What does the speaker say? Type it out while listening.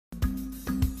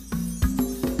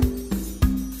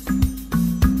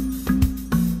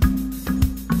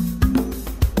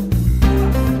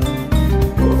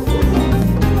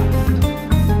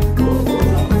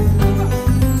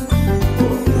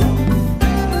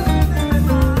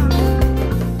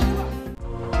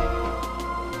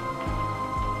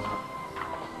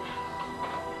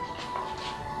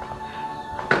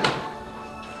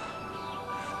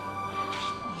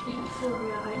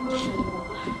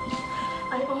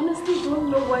honestly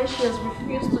don't know why she has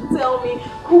refused to tell me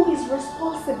who is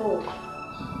responsible.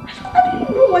 I don't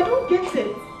know, I don't get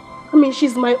it. I mean,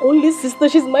 she's my only sister,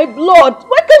 she's my blood.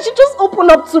 Why can't she just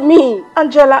open up to me?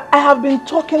 Angela, I have been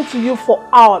talking to you for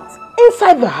hours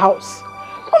inside the house.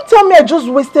 Don't tell me I just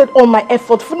wasted all my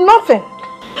effort for nothing.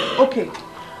 Okay,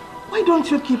 why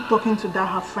don't you keep talking to that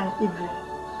her friend Evelyn?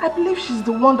 I believe she's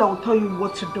the one that will tell you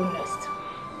what to do next.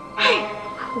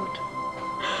 God.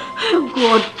 Oh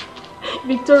God.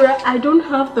 Victoria, I don't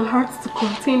have the heart to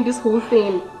contain this whole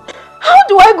thing. How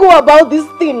do I go about this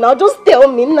thing now? Just tell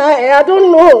me now. I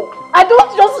don't know. I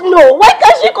don't just know. Why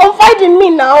can't she confide in me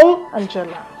now?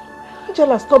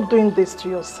 Angela, stop doing this to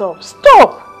yourself.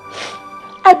 Stop!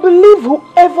 I believe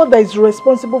whoever that is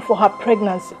responsible for her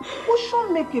pregnancy will sure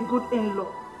make a good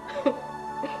in-law.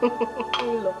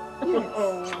 In-law?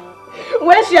 Yes.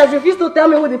 When she has refused to tell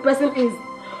me who the person is.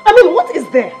 I mean, what is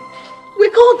there? We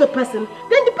call the person,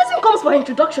 then the person comes for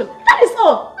introduction. That is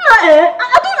all.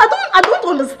 I don't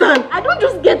understand. I don't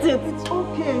just get it. It's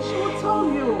okay. She will tell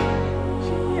you.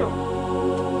 She will.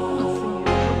 Listen,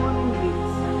 you're running late.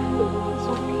 It's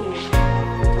okay.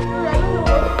 I don't know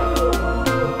what to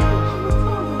do. She will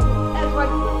tell you.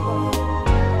 Everybody will come.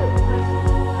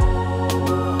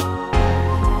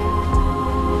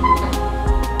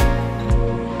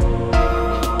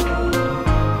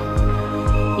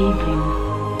 Evelyn,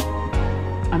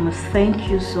 I must thank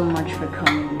you so much for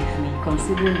coming with me,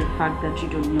 considering the fact that you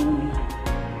don't know me.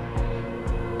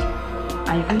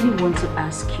 I really want to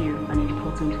ask you an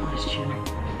important question.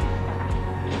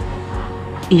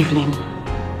 Evelyn,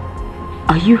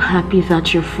 are you happy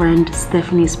that your friend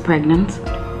Stephanie is pregnant?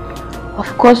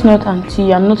 Of course not,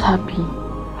 Auntie. I'm not happy.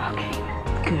 Okay,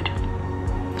 good.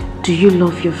 Do you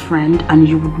love your friend and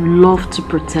you would love to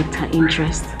protect her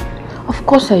interest? Of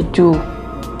course I do.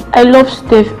 I love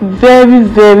Steph very,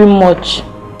 very much.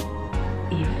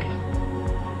 Evelyn,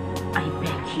 I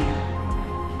beg you.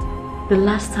 The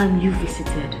last time you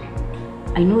visited,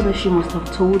 I know that she must have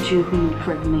told you who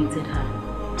impregnated her.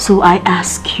 So I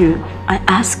ask you,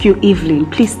 Evelyn,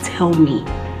 please tell me,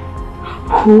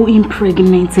 who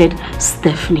impregnated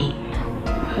Stephanie?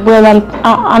 Well,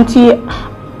 Auntie,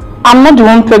 I'm not the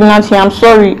one pregnant here, I'm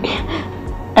sorry.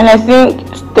 And I think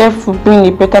Steph will be in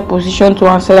a better position to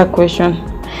answer that question.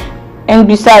 And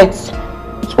besides,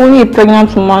 it's only a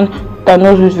pregnant woman that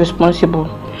knows who's responsible.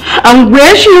 And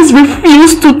where she has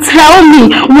refused to tell me,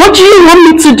 what do you want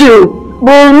me to do?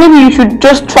 Well, maybe you should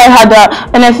just try harder,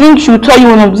 and I think she'll tell you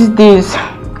one of these days.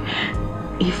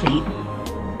 Evelyn,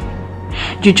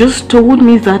 you just told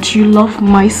me that you love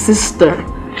my sister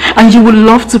and you would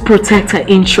love to protect her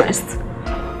interest.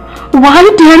 Why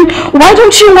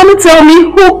don't you want to tell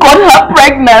me who got her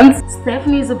pregnant?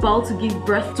 Stephanie is about to give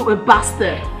birth to a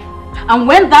bastard. And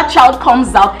when that child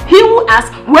comes out, he will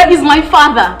ask, where is my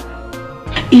father?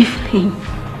 Evelyn.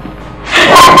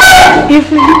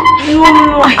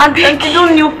 No, Auntie,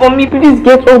 don't kneel for me. Please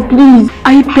get up, please.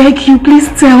 I beg you, please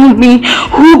tell me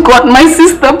who got my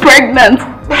sister pregnant.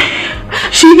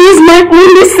 She is my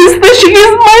only sister. She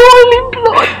is my only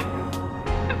blood.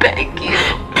 I beg you.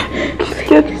 Please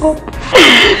get up.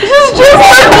 She's just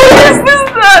my only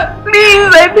sister.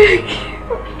 Please, I beg you.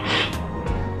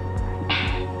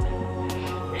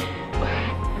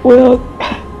 Well,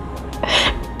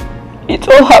 it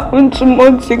all happened 2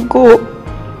 months ago.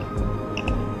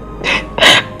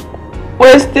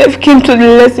 When Steph came to the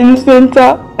lesson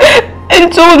center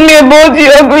and told me about the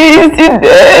ugly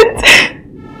incident.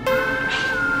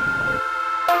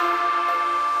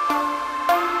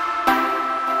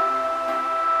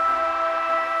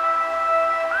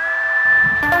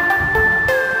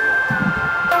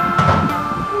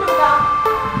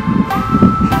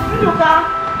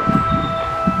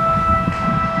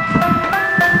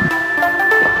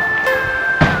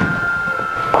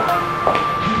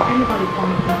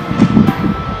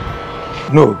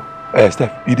 No,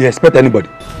 Steph, you didn't expect anybody.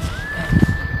 See,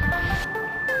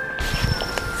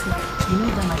 you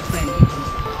know that my friend,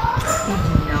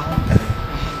 Evelyn now,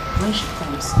 when she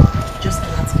comes, just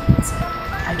let her to come inside.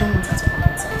 I don't want her to come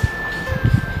inside.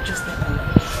 Just let her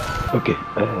know. Okay,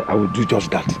 I will do just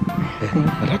that.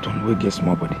 But that one will get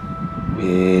small body.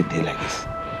 Wait, they like this.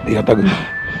 They are talking.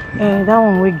 That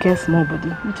one will get small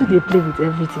body. You two they play with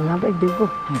everything. I beg they go.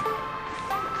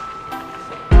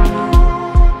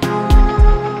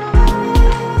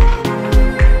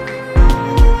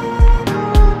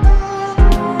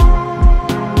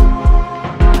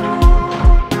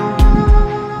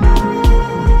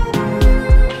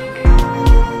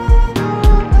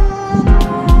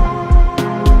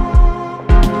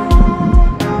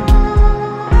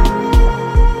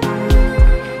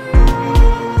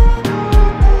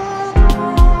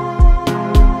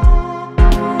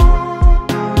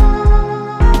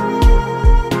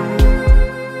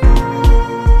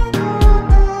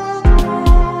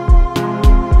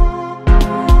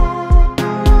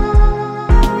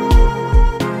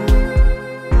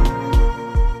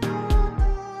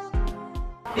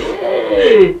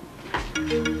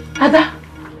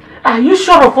 Are you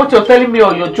sure of what you're telling me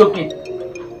or you're joking?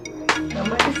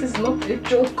 Mama, this is not a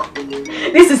joke.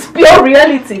 This is pure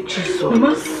reality. Jesus.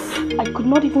 Mama, I could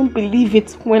not even believe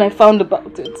it when I found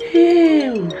about it.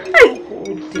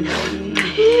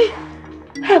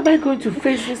 How am I going to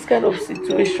face this kind of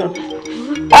situation?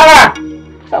 Ah!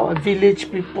 Our village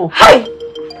people. Hi!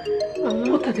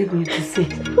 What are they going to say?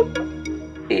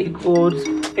 Hey God,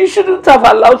 you shouldn't have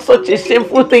allowed such a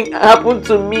shameful thing happen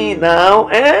to me now,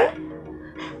 eh?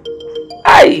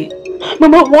 Aye.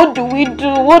 Mama, what do we do?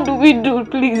 What do we do,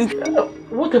 please?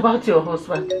 What about your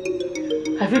husband?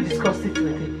 Have you discussed it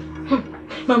with him?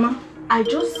 Mama, I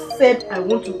just said I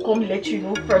want to come let you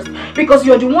know first because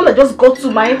you're the one that just got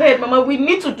to my head. Mama, we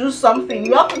need to do something.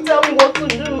 You have to tell me what to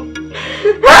do.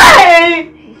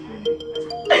 Hey!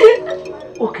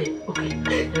 Okay.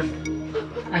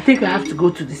 I think I have to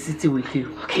go to the city with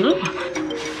you. Okay.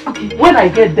 Okay. When I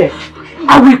get there,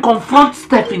 I will confront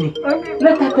Stephanie. Okay.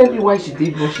 Let her tell me why she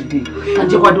did what she did. And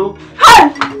Jewado.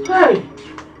 Hey!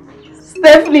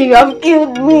 Stephanie, you have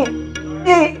killed me.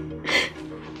 Hey!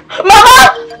 Mama!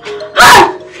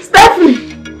 Hi!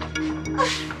 Stephanie!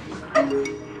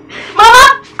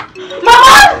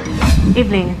 Mama!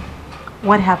 Evelyn,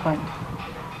 what happened?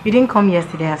 You didn't come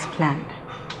yesterday as planned.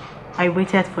 I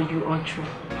waited for you all through.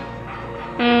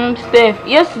 Steph,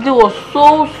 yesterday was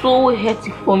so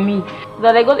hectic for me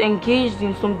that I got engaged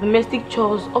in some domestic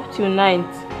chores up till night.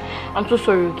 I'm so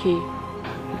sorry, okay?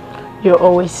 You're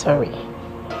always sorry.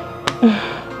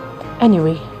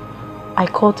 Anyway, I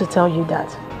called to tell you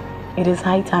that it is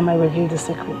high time I reveal the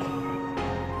secret.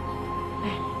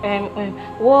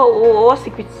 What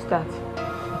secret is that?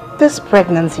 This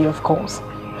pregnancy, of course.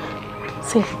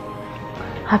 See,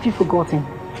 have you forgotten?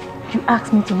 You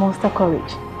asked me to muster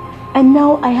courage. And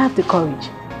now I have the courage.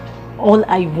 All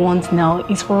I want now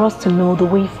is for us to know the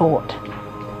way forward.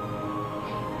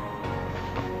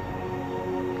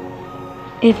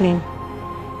 Evelyn,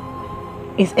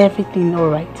 is everything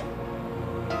alright?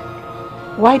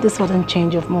 Why the sudden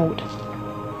change of mood?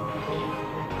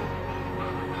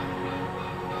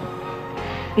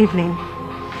 Evelyn,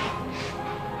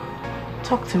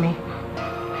 talk to me.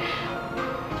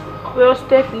 Well,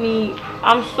 Stephanie,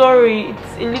 I'm sorry.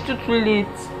 It's a little too late.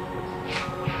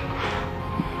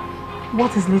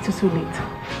 What is little too late?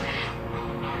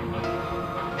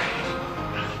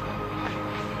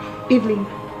 Evelyn,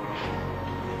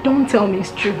 don't tell me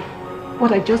it's true.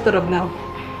 What I just thought of now.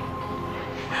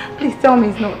 Please tell me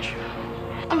it's not true.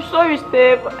 I'm sorry,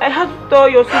 Steph. I had to tell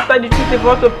your sister the truth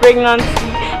about the pregnancy.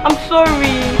 I'm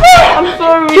sorry. I'm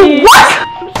sorry. You what?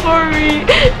 I'm sorry.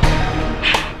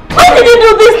 Why did you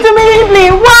do this to me,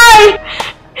 Evelyn? Why?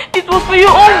 It was for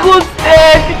your own good,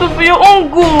 Steph. It was for your own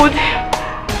good.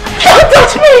 Don't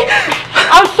touch me!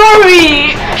 I'm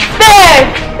sorry! Steph!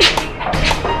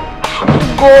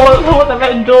 God, what have I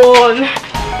done?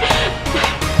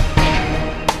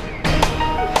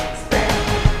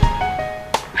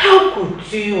 How could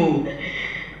you?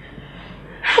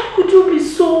 How could you be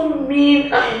so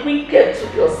mean and wicked to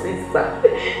your sister?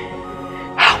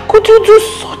 How could you do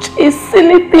such a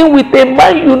silly thing with a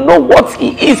man you know what he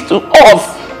is to us?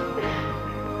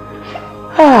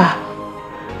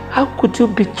 How could you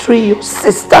betray your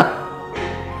sister?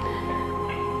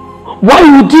 Why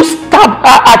would you stab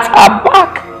her at her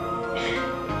back?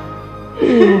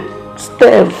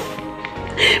 Steph,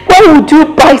 why would you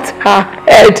bite her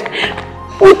head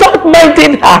without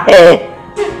minding her hair?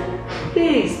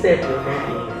 Hey, Steph, you're not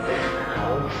being fair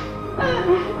now.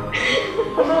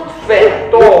 You're not fair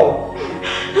at all.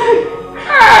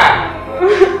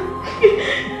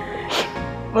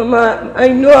 Mama, I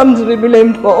know I'm to be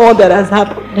blamed for all that has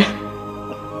happened.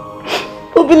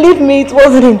 But believe me, it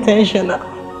wasn't intentional.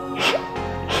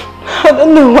 I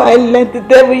don't know why I let the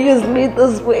devil use me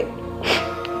this way.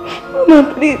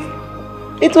 Mama, please.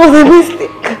 It was a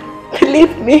mistake.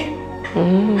 Believe me.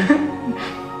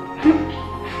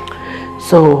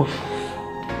 So,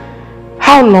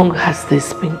 how long has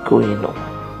this been going on?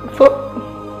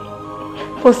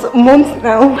 For some months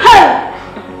now.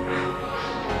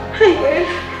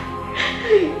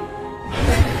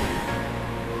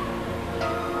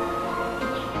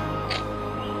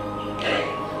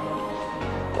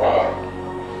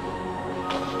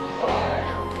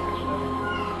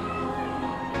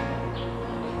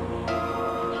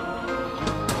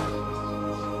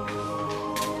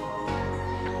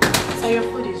 So your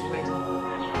food is ready.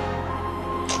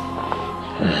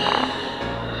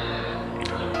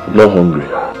 I'm not hungry.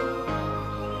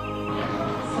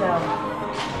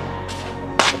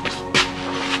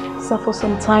 So for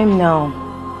some time now,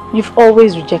 you've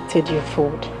always rejected your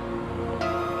food.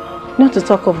 Not to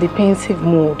talk of the pensive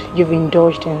mood you've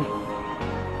indulged in.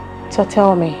 So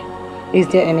tell me, is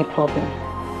there any problem?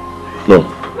 No.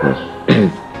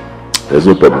 There's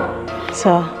no problem.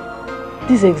 Sir,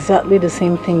 this is exactly the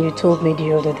same thing you told me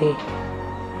the other day.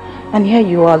 And here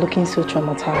you are looking so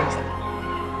traumatized.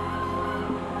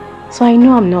 So I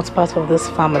know I'm not part of this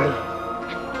family.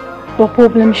 But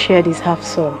problem shared is half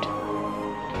solved.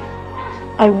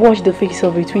 I watch the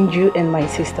face-off between you and my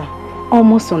sister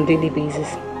almost on a daily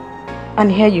basis.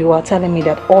 And here you are telling me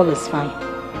that all is fine,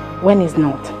 when it's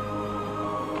not.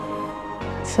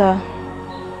 Sir,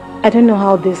 I don't know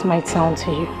how this might sound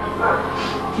to you.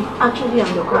 Actually,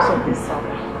 I'm the cause of this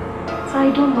saga. So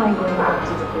I don't mind going back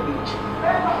to the village.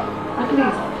 At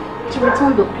least, to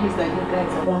return the peace that you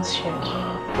guys have once shared.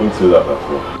 Don't say that at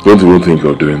all. Don't even think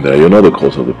of doing that. You're not the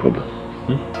cause of the problem.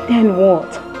 Then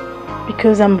what?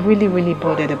 Because I'm really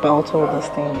bothered about all these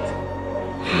things.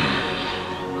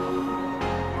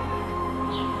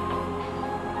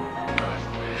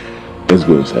 Let's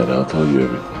go inside. I'll tell you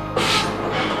everything.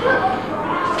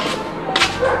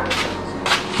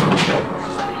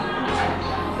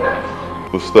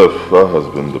 Well, Steph, that has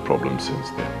been the problem since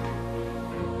then.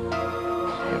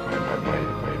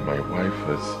 My wife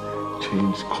has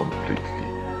changed completely.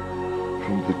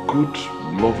 From the good,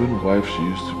 loving wife she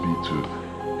used to be to a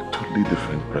totally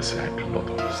different person. I do not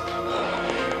understand.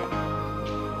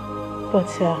 But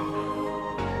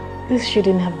this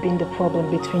shouldn't have been the problem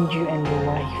between you and your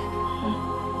wife.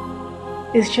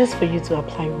 It's just for you to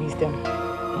apply wisdom.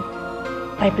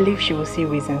 I believe she will see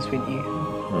reasons with you.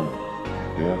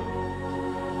 Yeah.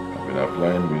 I've been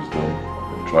applying wisdom.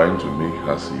 I've been trying to make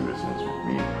her see reasons with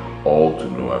me. All to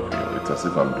no avail. It's as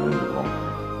if I'm doing the wrong thing.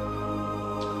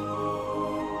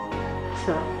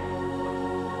 Sir,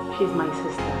 she's my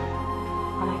sister.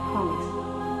 And I promise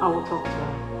I will talk to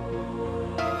her.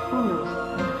 Who knows?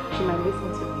 She might listen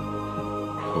to me.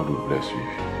 God will bless you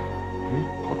if you do.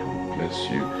 God will bless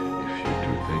you if you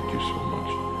do. Thank you so much.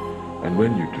 And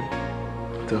when you do,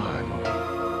 tell her I love her.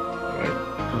 Alright?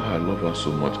 Tell her I love her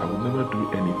so much. I will never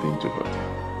do anything to hurt her.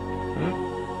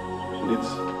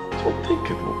 It's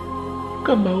unthinkable. How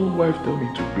can my own wife tell me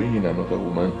to bring in another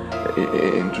woman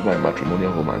into my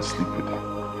matrimonial home and sleep with her?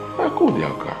 I go there,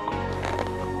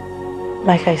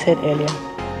 Like I said earlier,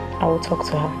 I will talk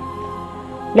to her.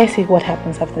 Let's see what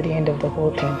happens after the end of the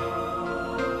whole thing.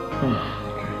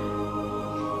 Okay.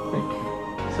 Thank you.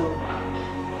 So,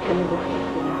 can we go for the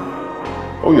food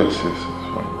now? Oh yes, it's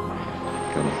fine.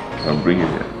 Can bring it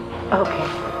here. Okay.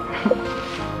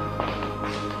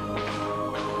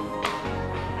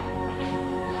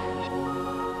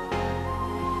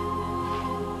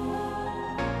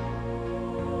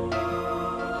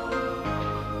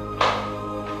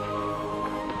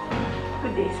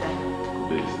 Good day, sir. Good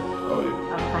day, sir. How are you?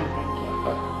 I'm fine, thank you.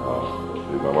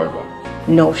 Is my wife back?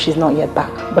 No, she's not yet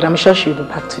back, but I'm sure she'll be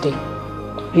back today.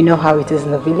 You know how it is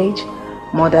in the village.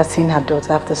 Mother seeing her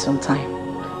daughter after some time.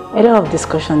 A lot of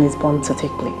discussion is bound to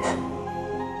take place.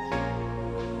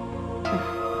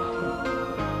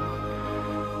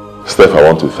 Steph, I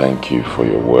want to thank you for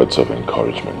your words of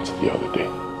encouragement the other day.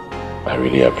 I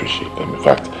really appreciate them. In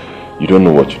fact, you don't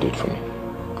know what you did for me.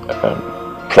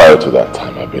 Prior to that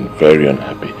time, I've been very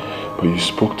unhappy. But you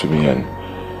spoke to me and,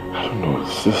 I don't know,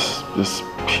 it's this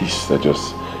peace that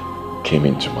just came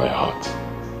into my heart.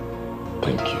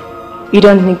 Thank you. You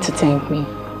don't need to thank me.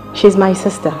 She's my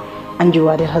sister and you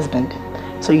are the husband.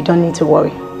 So you don't need to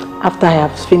worry. After I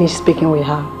have finished speaking with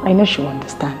her, I know she will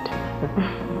understand.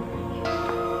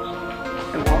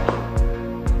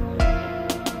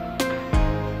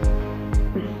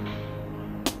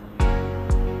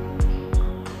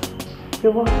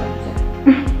 You're welcome. You're welcome.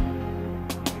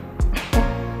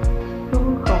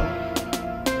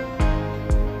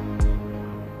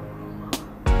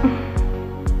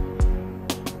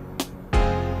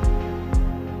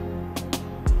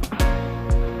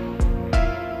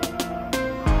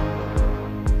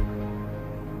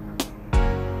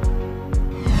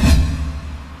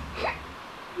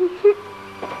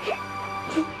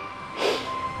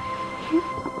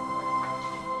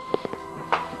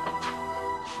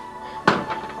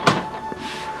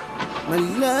 My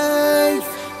life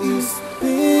is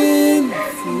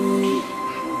painful.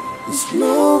 It's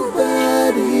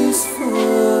nobody's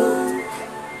fault.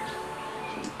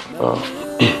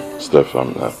 Steph,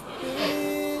 I'm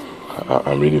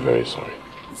really very sorry.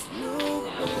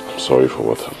 I'm sorry for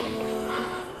what happened.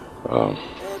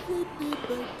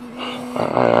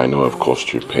 I know I've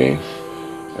caused you pain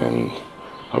and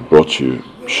I've brought you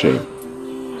shame.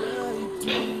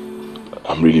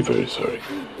 I'm really very sorry.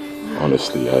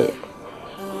 Honestly, I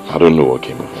don't know what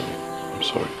came over me. I'm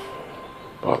sorry.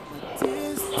 But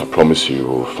I promise you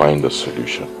we'll find a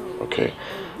solution, okay?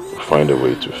 We'll find a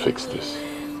way to fix this.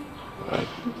 Right?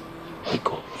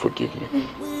 Nico, forgive me.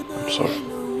 I'm sorry.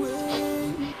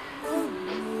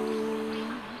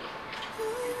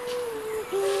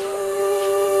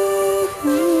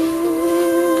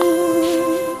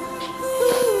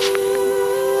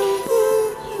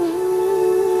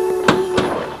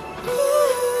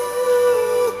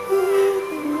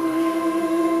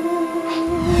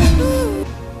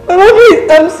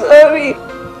 I'm sorry.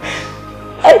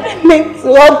 I didn't mean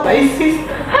to hurt my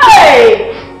sister.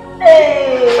 Hey!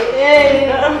 Hey!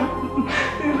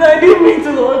 I didn't mean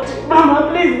to hurt you. Mama,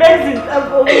 please, beg sister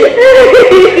for me.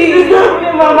 Sister,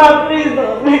 Mama, please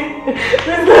don't me.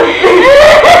 Sister, please.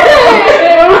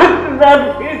 Mama, sister,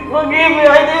 please forgive me.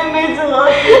 I didn't mean to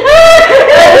hurt you.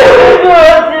 I didn't mean to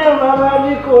hurt you, Mama,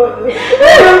 because.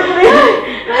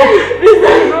 Please,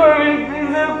 I'm sorry.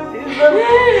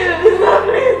 Sister,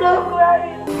 please don't cry.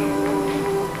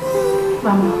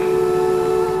 Mama,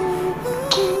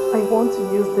 I want to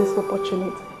use this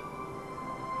opportunity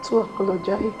to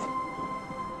apologize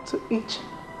to each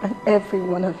and every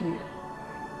one of you.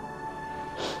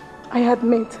 I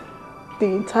admit the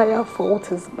entire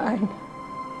fault is mine.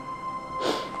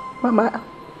 Mama,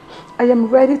 I am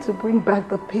ready to bring back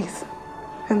the peace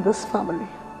in this family.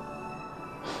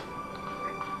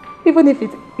 Even if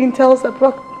it entails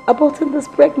aborting this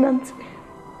pregnancy.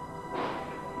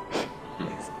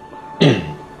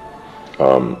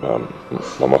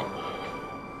 Mama,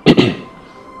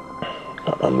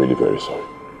 I'm really very sorry.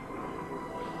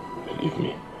 Believe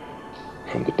me,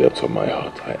 from the depths of my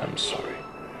heart, I am sorry.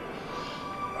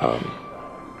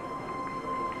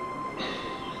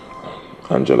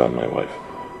 Angela, my wife,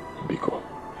 Biko,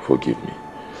 forgive me.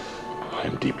 I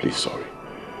am deeply sorry.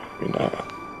 I mean,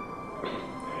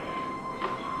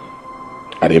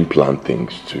 I didn't plan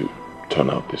things to turn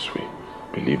out this way.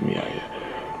 Believe me,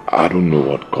 I don't know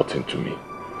what got into me,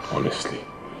 honestly.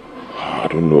 I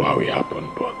don't know how it happened,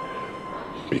 but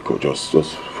Biko,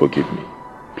 just forgive me,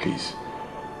 please.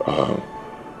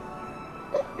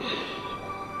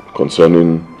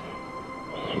 Concerning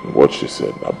what she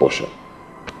said, abortion,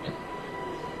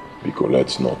 Biko,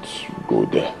 let's not go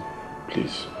there,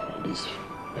 please. Please,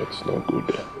 let's not go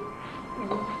there.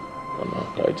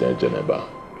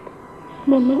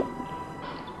 Mama,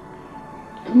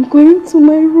 I'm going to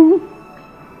my room.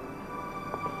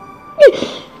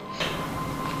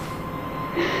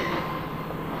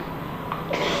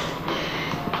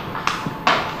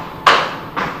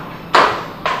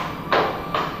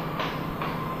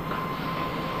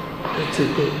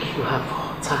 Today you have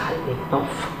hurt her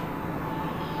enough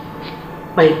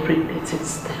by impregnating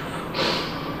Steph.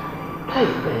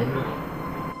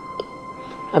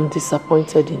 I'm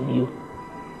disappointed in you.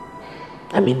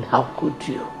 I mean, how could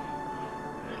you?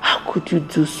 How could you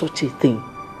do such a thing?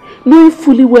 Knowing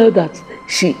fully well that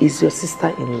she is your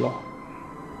sister-in-law.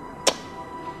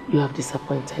 You have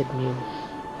disappointed me.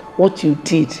 What you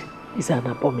did is an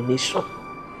abomination.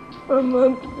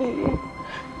 Mama, please.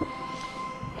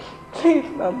 Please,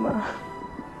 Mama.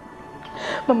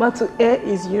 Mama, to err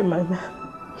is human.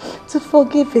 To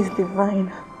forgive is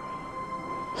divine.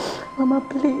 Mama,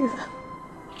 please.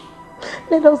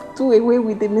 Let us do away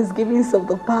with the misgivings of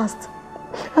the past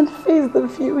and face the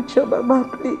future, Mama,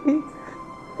 please.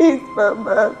 Please,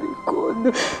 Mama, be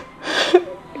good.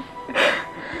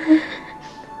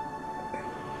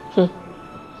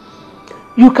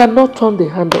 You cannot turn the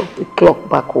hand of the clock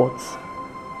backwards.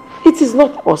 It is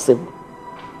not possible.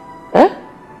 Eh?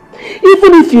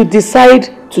 Even if you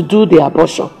decide to do the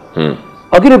abortion, even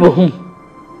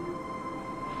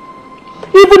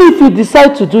if you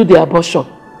decide to do the abortion,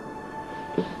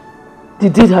 the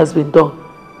deed has been done.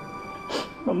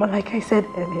 Mama, like I said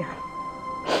earlier,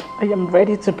 I am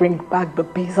ready to bring back the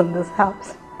peace in this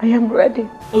house. I am ready.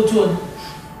 Otuon,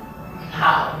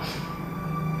 how?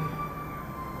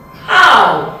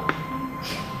 How?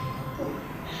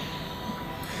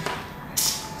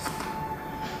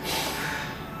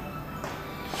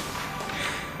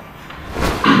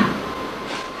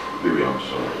 Baby, I'm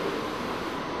sorry.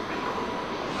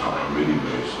 I'm really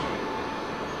very sorry.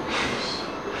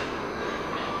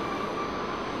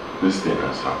 This thing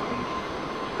has happened.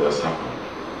 It has happened.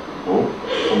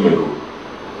 Oh my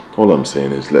God. All I'm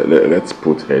saying is let's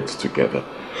put heads together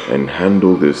and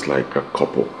handle this like a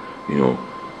couple, you know,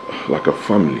 like a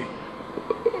family,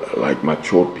 like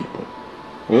mature people.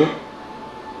 Oh?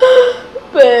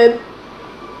 Ben,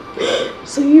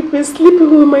 so you've been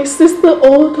sleeping with my sister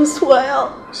all this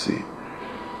while? See,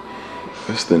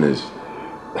 first thing is,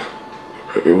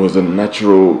 it was a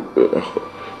natural,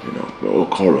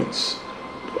 occurrence.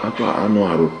 I know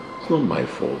how to, it's not my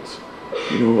fault.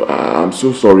 You know, I'm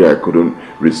so sorry I couldn't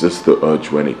resist the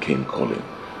urge when it came calling.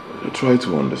 Try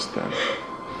to understand.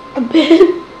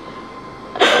 Ben,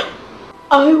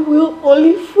 I will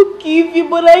only forgive you,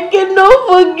 but I cannot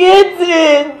forget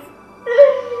it.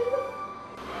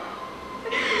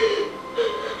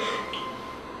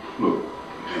 Look,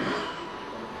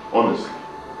 honestly,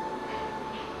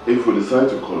 if we decide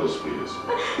to call a spade a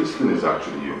spade, this thing is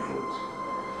actually your fault.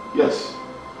 Yes,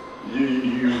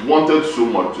 you wanted so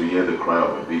much to hear the cry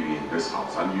of a baby in this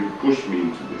house, and you pushed me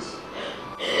into this.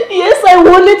 Yes, I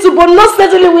wanted to, but not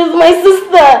certainly with my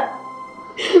sister.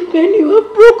 Ben, you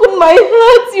have broken my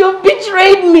heart. You have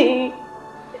betrayed me.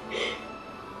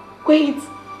 Wait,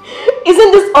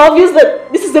 isn't this obvious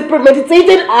that this is a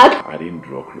premeditated act? I didn't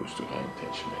draw close to her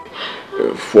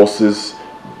intentionally. Forces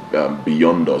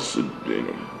beyond us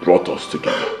brought us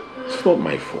together. It's not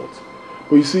my fault.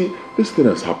 But you see, this thing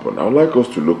has happened. I would like us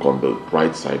to look on the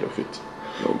bright side of it.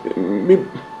 Maybe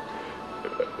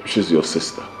she's your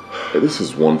sister. This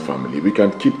is one family. We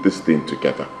can keep this thing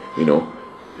together, you know.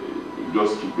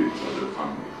 Just keep it as a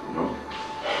family, you know.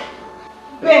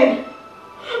 Ben,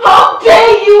 how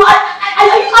dare you? Are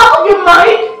you out of your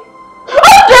mind?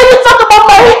 How dare you talk about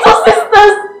my little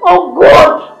sisters? Oh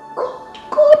God.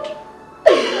 God.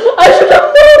 I should have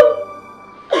known.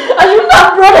 I should have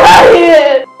brought her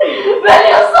here. Ben,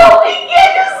 you're so wicked.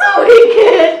 You're so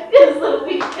wicked. You're so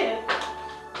wicked.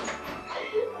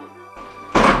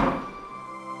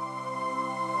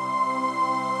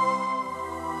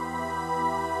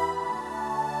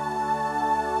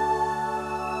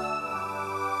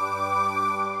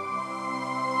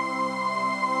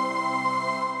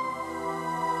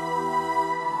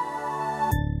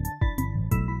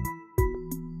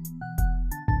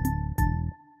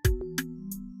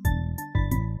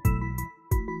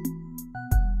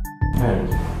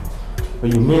 But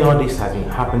you mean all this has been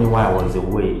happening while I was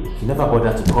away? You never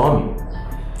bothered to call me.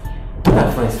 What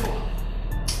are friends for?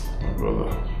 My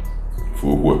brother,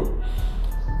 for what?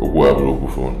 Over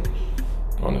phone.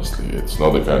 Honestly, it's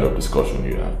not the kind of discussion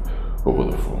you have over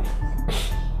the phone.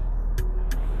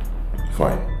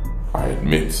 Fine, I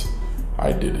admit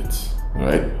I did it,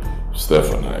 right?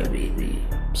 Steph and I, we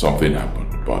something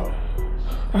happened, but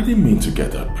I didn't mean to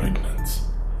get her pregnant.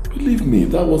 Believe me,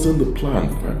 that wasn't the plan,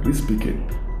 frankly speaking.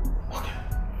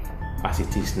 As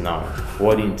it is now,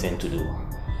 what do you intend to do?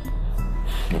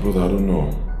 My brother, I don't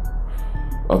know.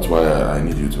 That's why I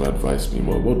need you to advise me.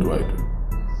 What do I do?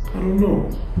 I don't know.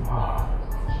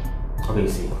 Okay,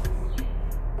 see.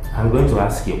 I'm going to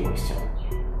ask you a question.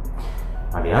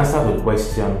 And the answer to the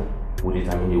question will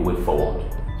determine the way forward.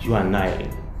 You and I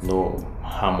know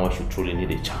how much you truly need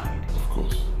a child. Of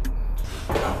course.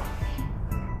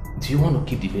 Do you want to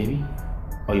keep the baby?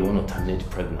 Or you want to terminate the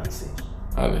pregnancy?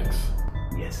 Alex.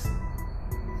 Yes.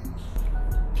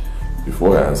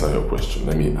 Before I answer your question,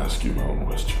 let me ask you my own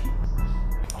question.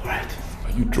 Alright.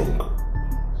 Are you drunk?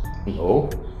 No.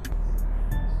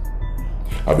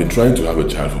 I've been trying to have a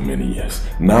child for many years.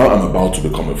 Now I'm about to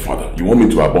become a father. You want me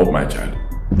to abort my child?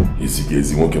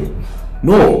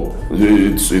 No,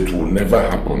 it will never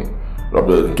happen.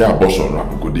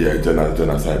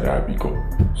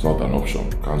 It's not an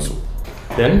option. Cancel.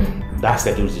 Then that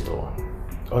settles it all.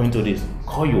 Go into this.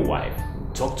 Call your wife.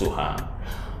 Talk to her.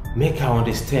 Make her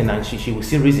understand, and she will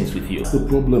see reasons with you. That's the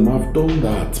problem. I've done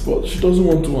that, but she doesn't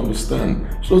want to understand.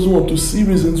 She doesn't want to see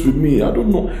reasons with me. I don't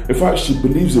know. In fact, she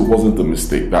believes it wasn't a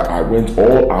mistake, that I went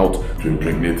all out to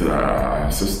impregnate her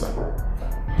sister.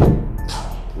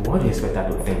 What do you expect her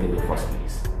to think in the first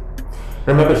place?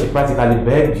 Remember, she practically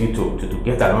begged you to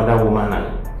get another woman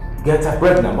and get her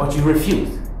pregnant, but you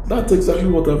refused. That's exactly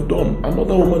what I've done.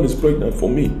 Another woman is pregnant for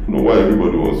me. You know why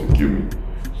everybody wants to kill me.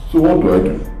 So what do I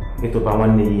do?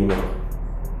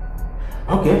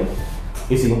 Okay,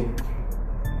 you see,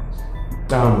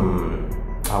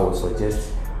 I would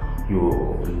suggest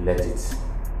you let it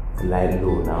lie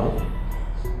low now.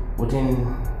 Within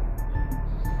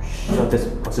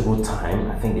shortest possible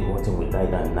time, I think the whole thing will die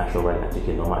down naturally and take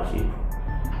a normal shape.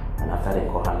 And after they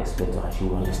call her and explain to her, she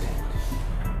will understand.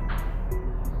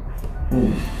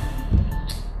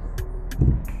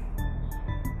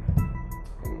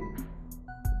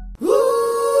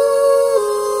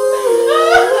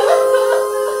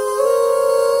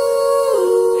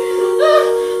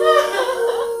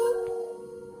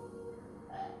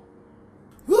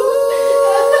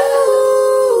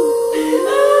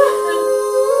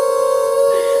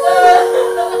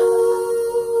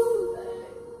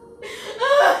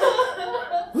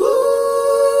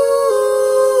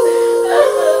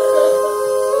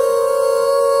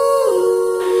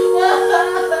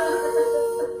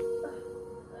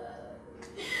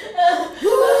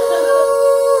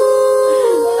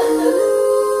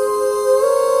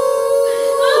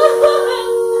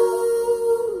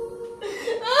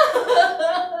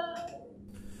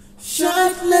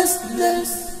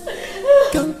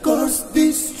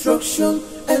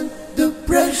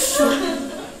 depression.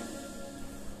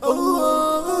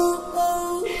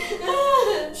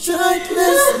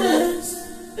 Childlessness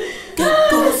can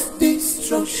cause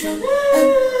destruction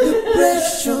and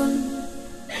depression.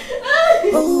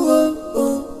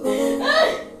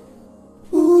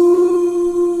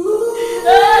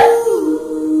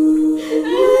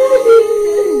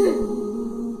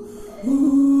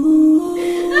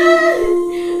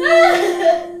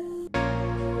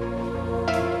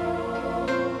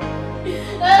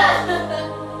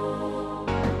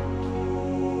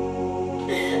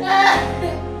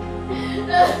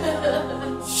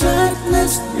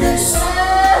 Childlessness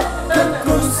can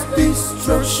cause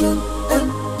destruction and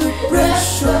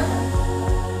depression.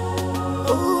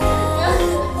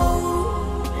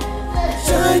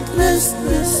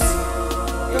 Childlessness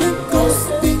can cause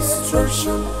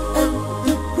destruction and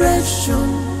depression.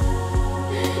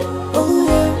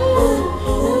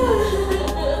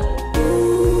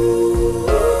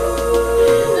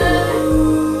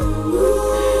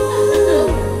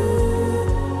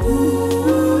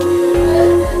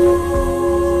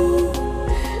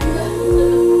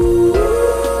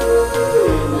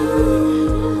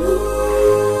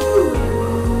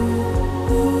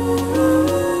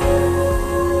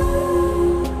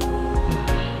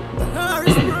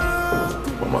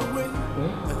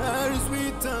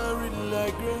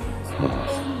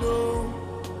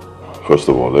 First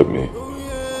of all, let me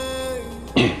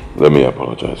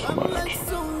apologize for my actions.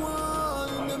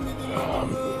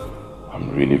 I'm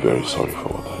really very sorry for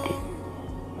what I did.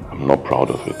 I'm not proud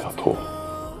of it at all.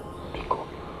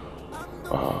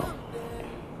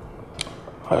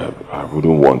 I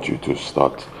wouldn't want you to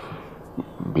start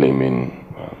blaming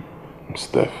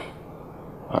Steph.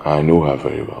 I know her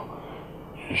very well.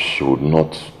 She would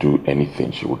not do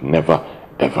anything. She would never,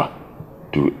 ever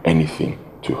do anything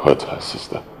to hurt her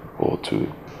sister or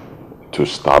to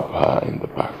stab her in the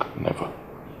back. Never.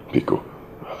 Pico,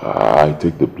 I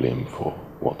take the blame for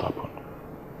what happened.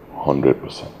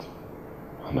 100%.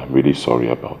 And I'm really sorry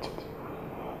about it.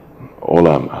 All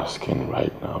I'm asking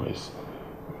right now is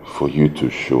for you to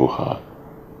show her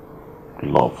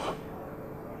love.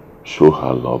 Show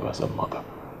her love as a mother.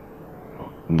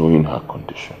 Knowing her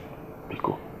condition.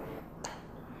 Pico.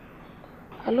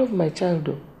 I love my child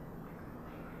though.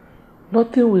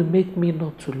 Nothing will make me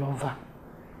not to love her.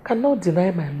 Cannot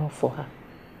deny my love for her.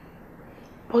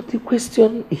 But the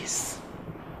question is,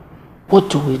 what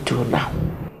do we do now?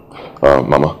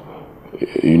 Mama,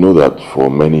 you know that for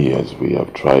many years we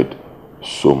have tried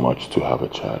so much to have a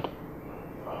child.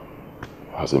 It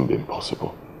hasn't been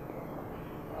possible.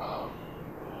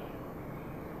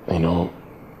 You know,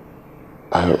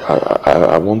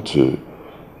 I want to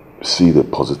see the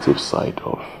positive side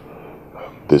of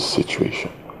this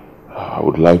situation. I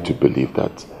would like to believe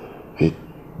that it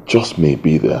just may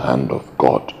be the hand of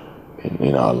God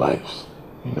in our lives,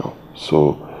 you know.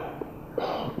 So,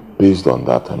 based on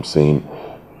that, I'm saying,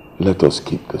 let us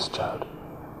keep this child.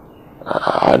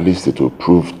 At least it will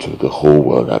prove to the whole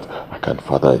world that I can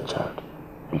father a child.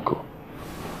 Pico.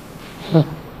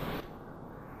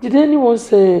 Did anyone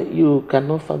say you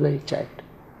cannot father a child?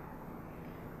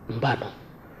 Mbano.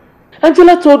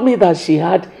 Angela told me that she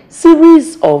had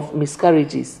series of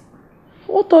miscarriages.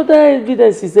 What other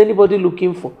evidence is anybody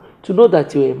looking for to know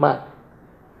that you're a man?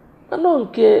 I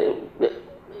don't care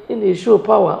in a show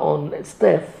power on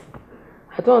Steph.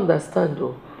 I don't understand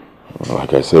though.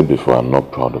 Like I said before, I'm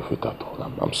not proud of it at all.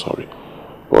 I'm sorry.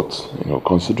 But, you know,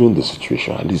 considering the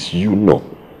situation, at least you know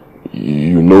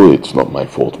it's not my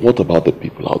fault. What about the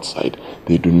people outside?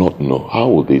 They do not know. How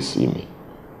will they see me?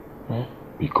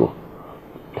 Pico,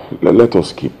 let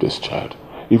us keep this child,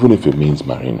 even if it means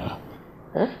marrying her.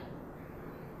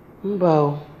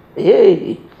 Mbao,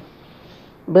 hey,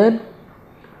 Ben,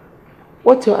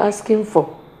 what you're asking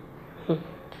for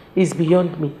is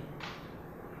beyond me.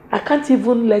 I can't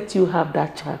even let you have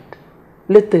that child,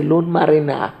 let alone marry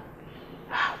her.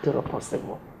 How is it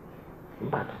possible?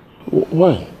 Mbano.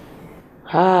 Why?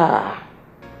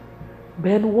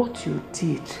 Ben, what you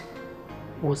did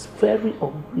was very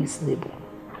unreasonable.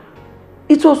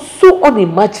 It was so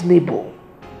unimaginable.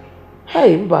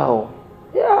 Hey, Mbao.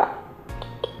 Yeah.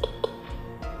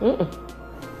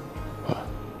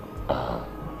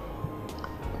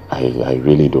 I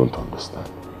really don't understand.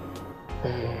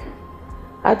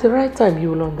 At the right time,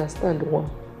 you will understand one.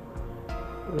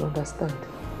 You will understand.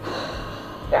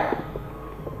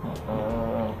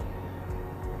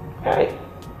 Hi.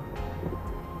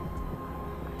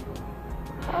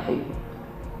 Hi.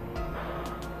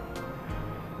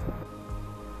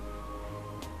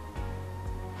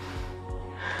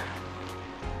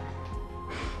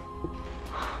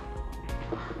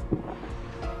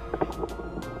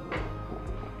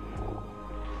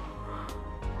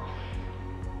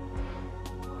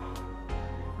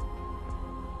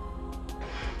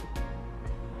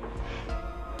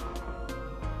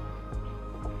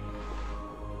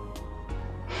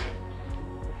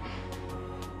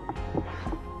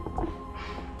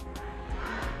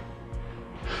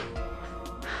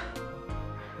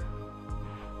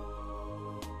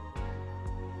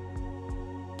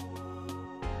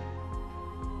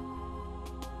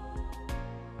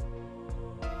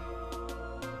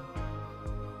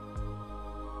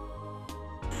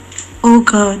 Oh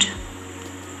God,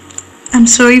 I'm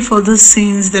sorry for the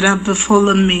sins that have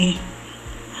befallen me.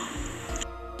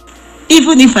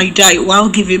 Even if I die while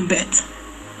giving birth,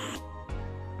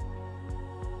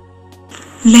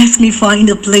 let me find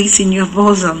a place in your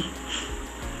bosom.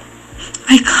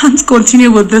 I can't continue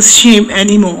with this shame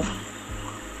anymore.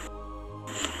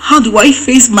 How do I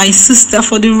face my sister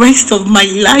for the rest of my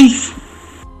life?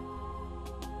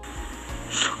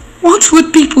 What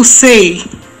would people say?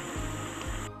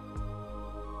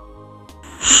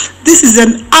 This is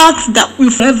an act that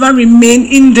will forever remain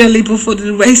indelible for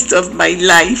the rest of my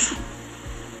life.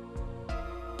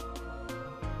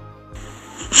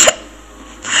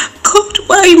 God,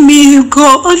 why me,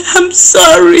 God? I'm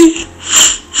sorry.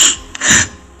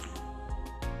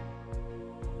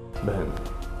 Ben,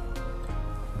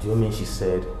 do you mean she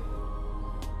said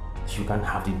you can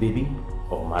have the baby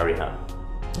or marry her?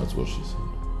 That's what she said.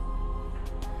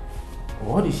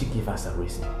 What did she give us a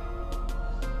reason?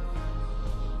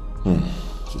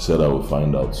 She said I will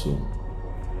find out soon.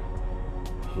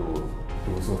 You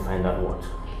will soon find out what?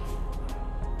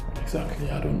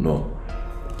 Exactly, I don't know.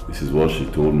 This is what she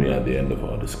told me at the end of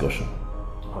our discussion.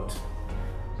 But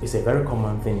it's a very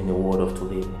common thing in the world of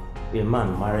today. A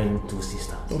man marrying two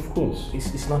sisters. Of course.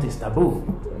 It's not a taboo.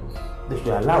 They should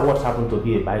allow what happened to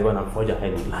be a bygone and forge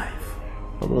ahead in life.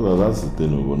 My brother, that's the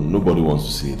thing. Nobody wants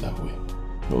to see it that way.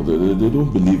 No, they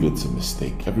don't believe it's a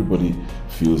mistake. Everybody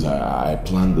feels I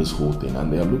planned this whole thing,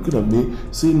 and they are looking at me,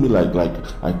 seeing me like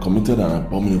I committed an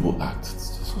abominable act.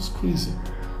 It's just crazy.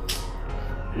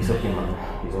 It's okay, man.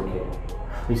 It's okay.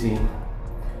 You see,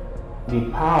 the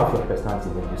power of your personality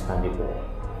makes you stand a wall,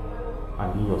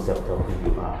 and you yourself tell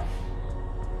who you are.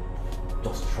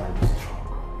 Just try to be strong,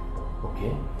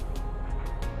 okay?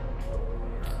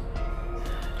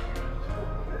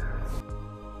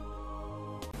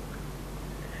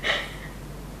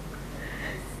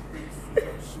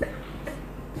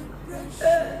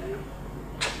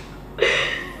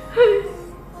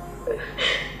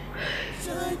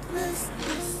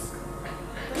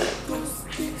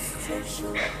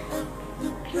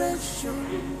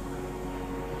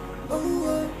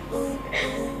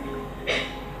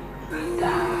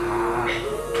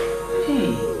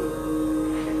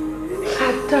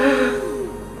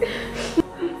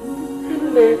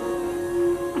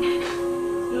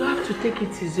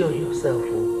 Easy on yourself.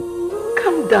 Oh.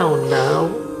 Calm down now.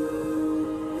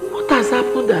 What has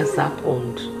happened has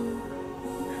happened.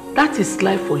 That is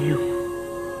life for you.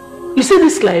 You see,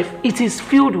 this life, it is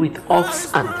filled with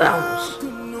ups and downs.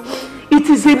 It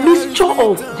is a mixture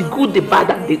of the good, the bad,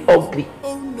 and the ugly.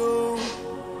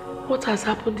 What has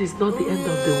happened is not the end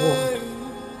of the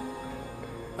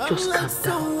world. Just calm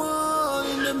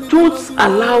down. Don't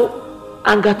allow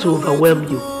anger to overwhelm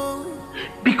you,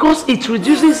 because it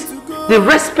reduces the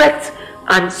respect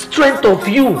and strength of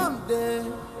you.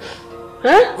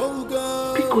 Huh?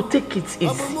 People, take it easy.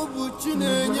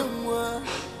 Mama,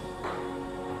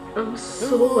 I'm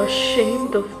so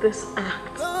ashamed of this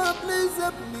act. I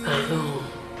know.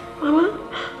 Mama,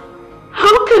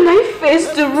 how can I face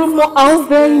the rumor out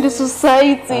there in the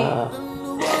society?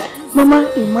 Mama,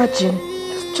 imagine.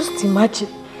 Just imagine.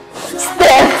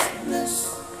 Steph!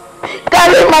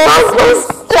 Carry my husband's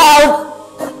child!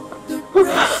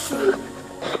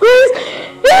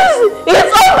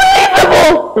 It's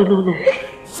unbelievable! No.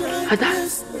 Ada,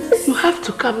 you have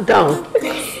to calm down.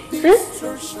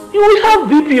 You will have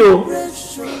BPO.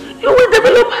 You will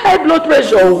develop high blood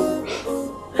pressure.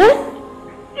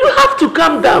 You have to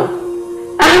calm down.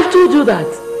 I have told you that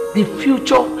the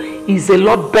future is a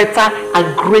lot better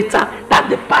and greater than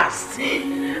the past.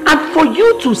 And for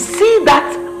you to see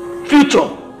that future,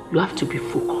 you have to be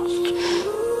focused.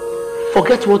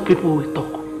 Forget what people will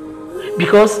talk.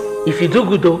 Because if you do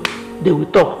good though, they will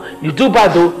talk. You do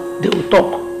bad though, they will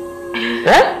talk.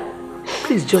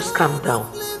 Please just calm down.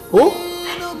 Oh?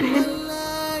 Babe,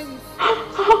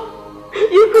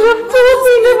 you could have told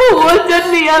me you never wanted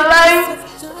me alive.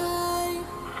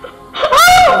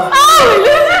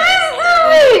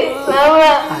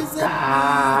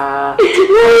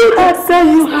 Ada,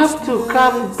 you have to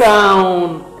calm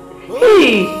down.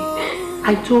 Hey,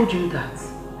 I told you that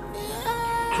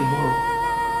tomorrow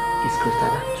is greater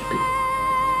than today.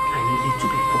 And you need to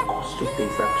be focused to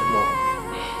things that tomorrow.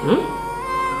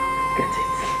 Get it?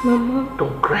 Mama.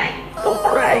 Don't cry. Don't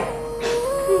cry.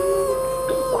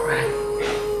 Don't cry.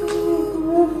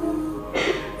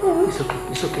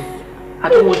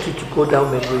 don't want you to go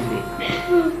down memory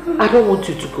lane. I don't want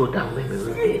you to go down memory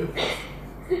lane.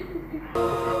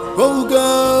 Oh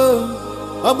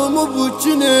God, I'm a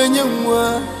mubuchine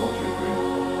nyamwa.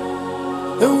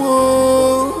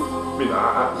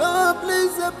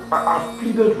 I've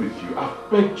pleaded with you, I've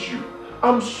begged you.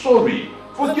 I'm sorry.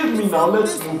 Forgive me now,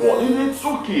 let's move on. It's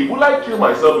okay. Will I kill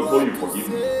myself before you forgive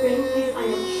me? I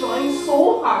am trying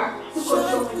so hard to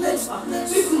control my temper.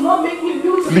 Please do not make me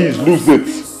lose it. Please, lose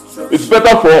it. It's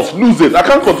better for us. Lose it. I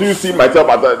can't continue seeing myself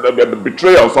as a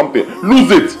betrayer or something. Lose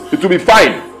it. It will be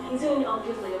fine. Is it only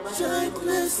obvious that your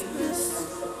man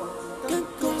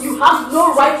you have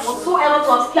no right whatsoever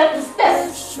to have slept with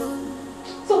Steph.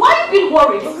 So why are you being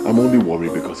worried? I'm only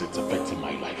worried because it's affecting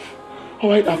my life.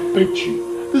 Alright, I've begged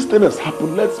you. This thing has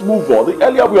happened. Let's move on. The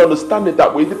earlier we understand it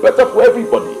that way, the better for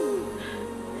everybody.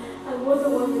 I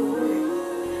wasn't one to worry.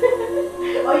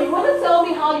 Or you want to tell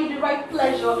me how you derive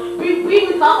pleasure being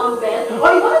with her on bed?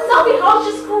 Or you want to tell me how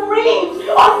she screamed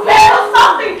on bed or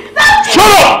something? That's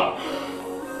Shut up!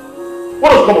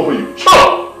 What has come over you? Shut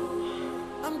up!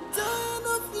 I'm tired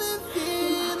of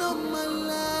living on my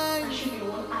life. I should be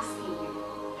one asking you.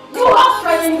 You are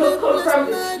trying to confirm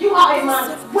this. You are a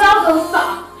man. Well done,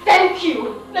 sir. Thank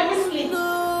you. Let me sleep.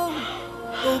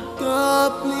 Oh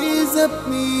God, please help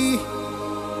me.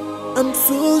 I'm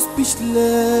so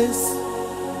speechless.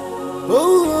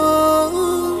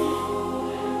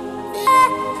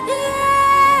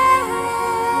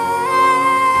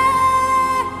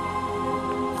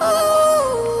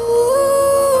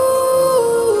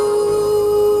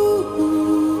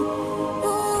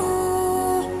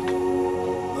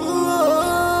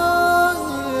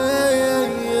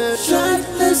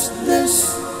 Childlessness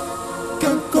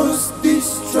can cause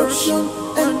destruction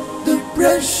and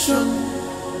depression.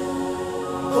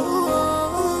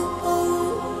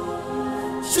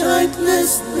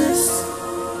 Childlessness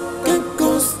can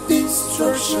cause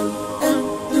destruction and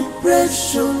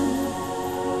depression.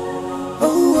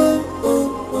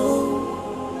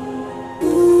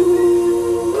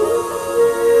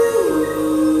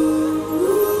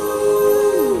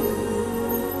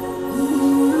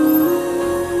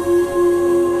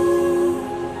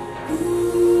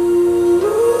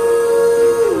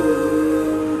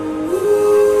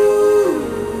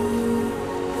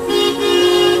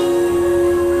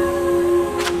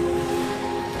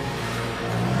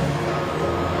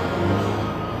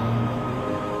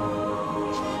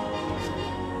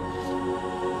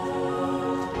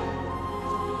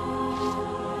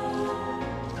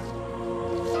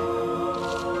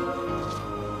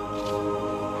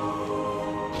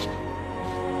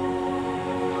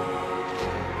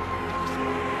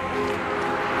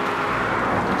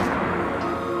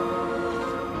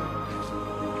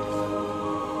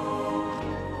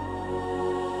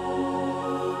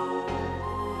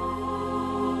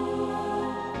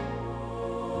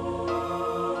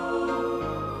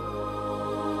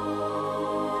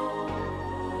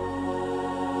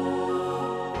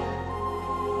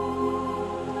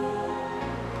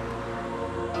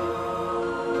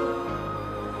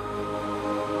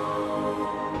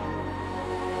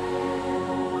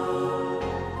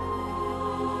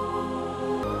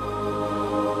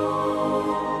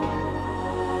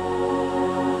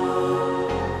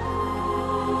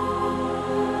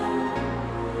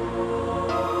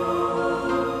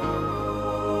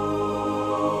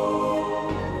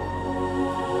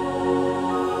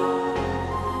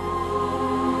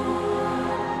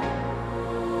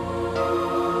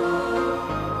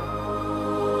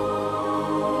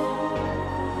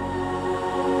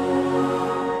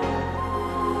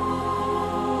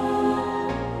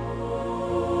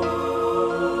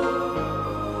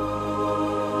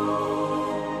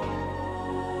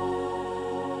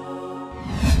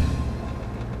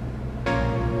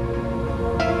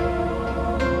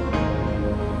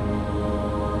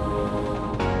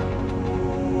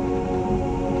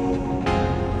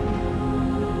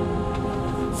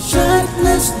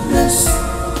 Childlessness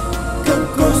can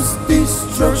cause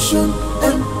destruction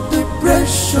and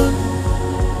depression.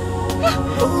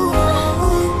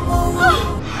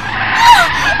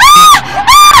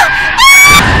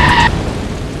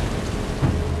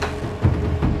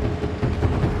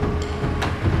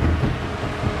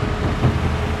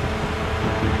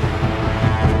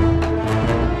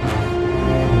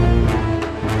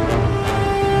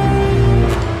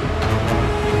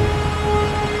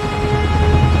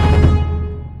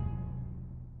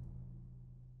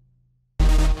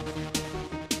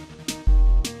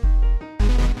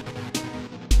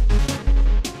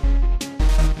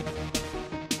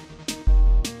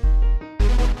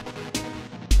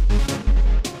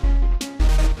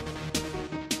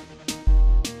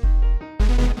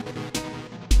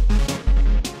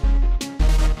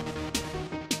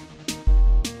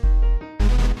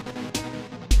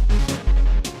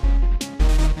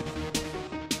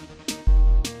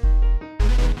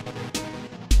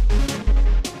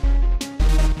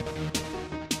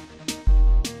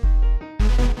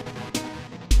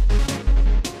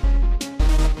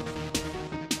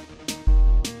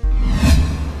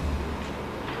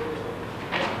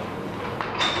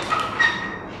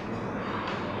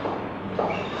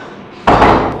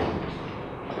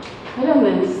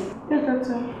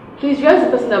 Please, where's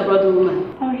the person that brought the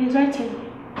woman? Oh, he's right here.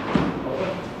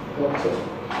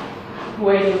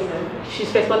 Where is her?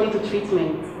 She's responding to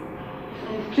treatment.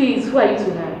 Please, who are you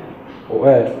to her?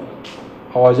 Well,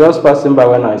 I was just passing by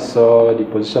when I saw the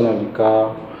position of the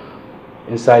car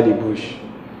inside the bush.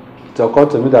 It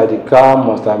occurred to me that the car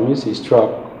must have missed its track.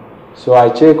 So I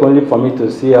checked only for me to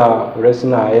see her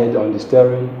resting her head on the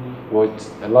steering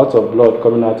with a lot of blood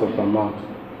coming out of her mouth.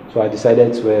 So I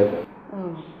decided to help.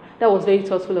 Oh, that was very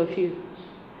thoughtful of you.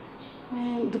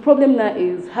 The problem now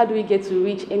is, how do we get to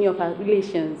reach any of her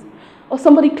relations or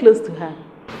somebody close to her?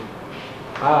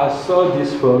 I saw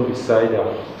this phone beside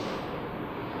her.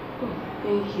 Oh,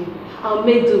 thank you. I'll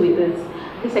make do with this.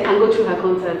 At least I can go through her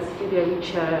contacts, maybe I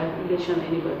reach her relation or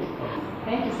anybody.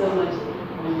 Thank you so much.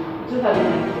 Do have a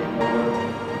nice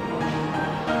day.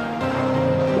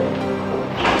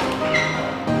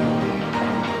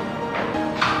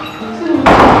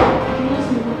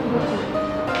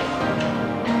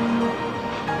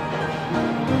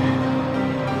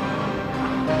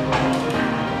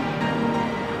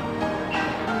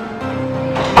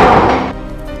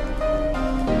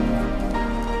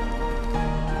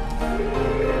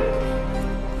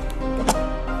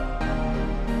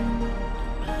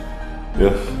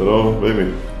 Yes, hello,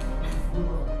 baby.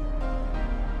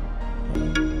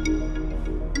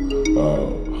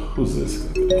 Who's this?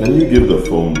 Can you give the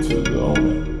phone to the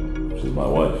owner? She's my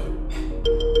wife.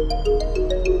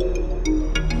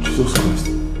 Jesus Christ.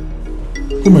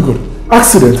 Oh my God.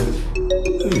 Accident?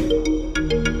 Hey.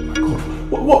 Oh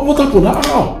my God. What happened?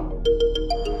 How?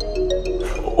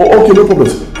 Oh, okay, no problem.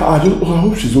 I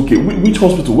hope she's okay. Which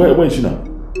hospital? Where is she now?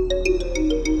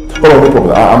 Oh, no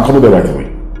problem. I'm coming there right away.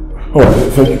 All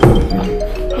right, thank you. Thank you.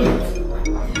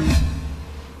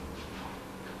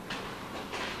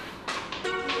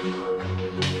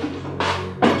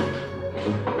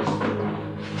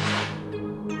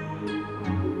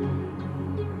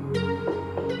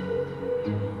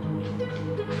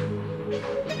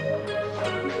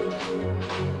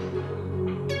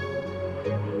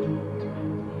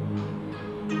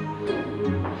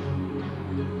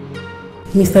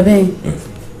 Mr. Ben,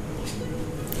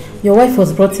 your wife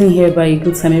was brought in here by a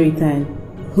good Samaritan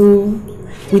who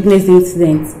witnessed the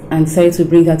incident and decided to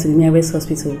bring her to the nearest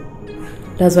hospital.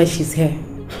 That's why she's here.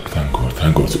 Thank God,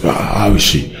 thank God. How is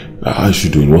she? How is she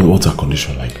doing? What's her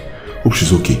condition like? Hope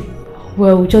she's okay.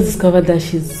 Well, we just discovered that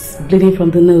she's bleeding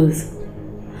from the nose.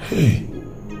 Hey.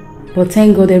 But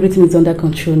thank God everything is under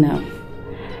control now.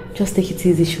 Just take it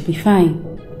easy, she'll be fine.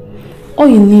 All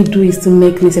you need to do is to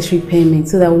make necessary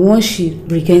payments so that once she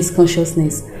regains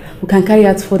consciousness, we can carry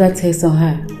out further tests on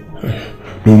her.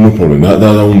 No problem. That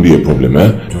won't be a problem,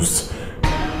 eh? Just...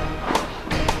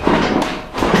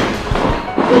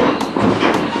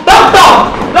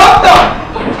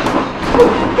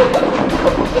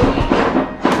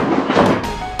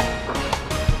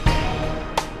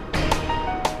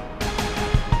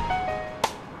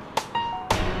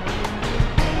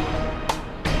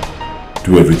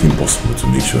 do everything possible to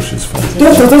make sure she's fine.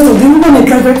 Doctor, the woman in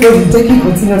private care is taking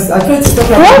continuous. I tried to stop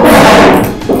her.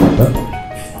 Huh?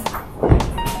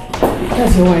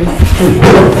 That's your wife.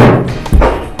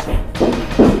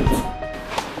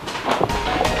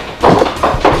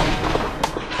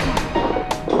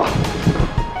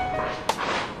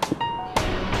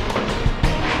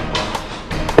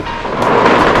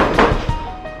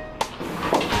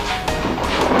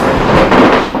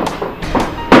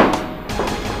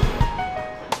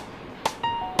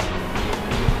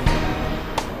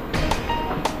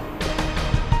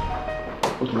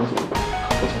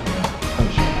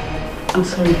 I'm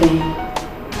sorry, Ben.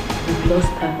 We've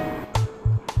lost her.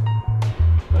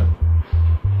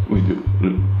 Wait,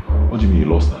 what do you mean you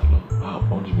lost her?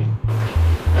 What do you mean?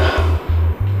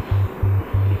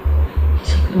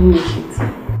 She couldn't make it.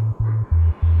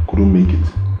 Couldn't make it?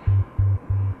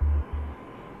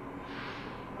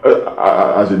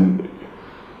 As in,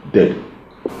 dead?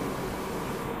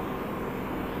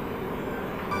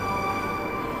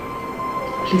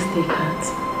 Please take heart.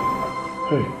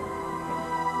 Hey.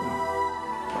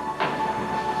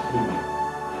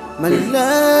 My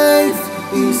life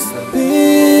is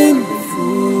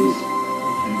painful.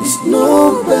 It's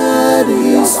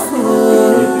nobody's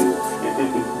fault.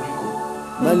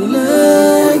 My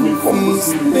life is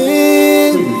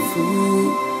painful.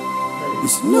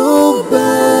 It's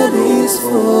nobody's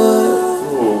fault.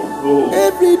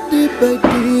 Every day by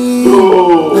day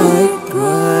I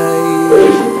cry.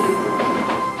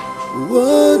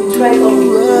 What do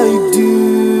I do?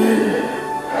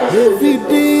 Every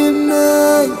day and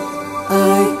night I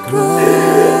cry.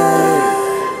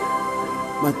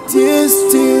 My tears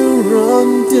still run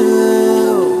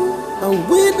down. I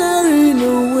withering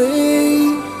away.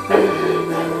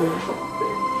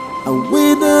 A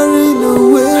withering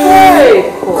away.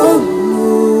 Hey, oh no.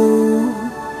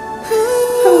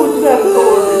 How would that go?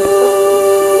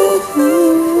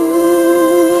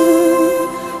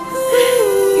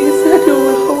 You said you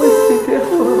will always be there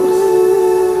for us.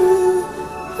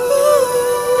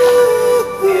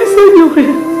 You said you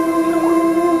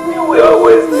will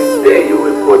always be there. You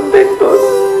will protect us.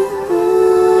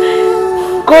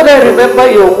 God, I remember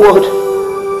your word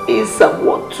in Psalm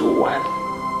 121,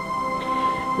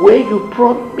 where you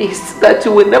promised that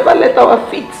you will never let our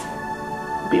feet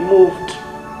be moved.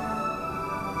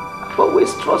 I've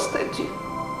always trusted you.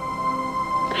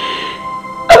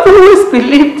 I've always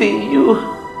believed in you.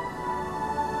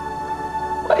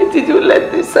 Why did you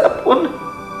let this happen?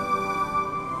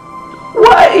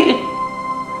 Why?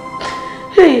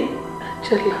 Hey,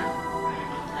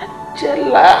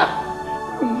 Angela.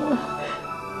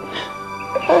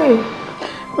 Hey,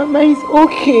 Mama is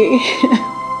okay.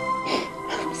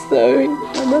 I'm sorry.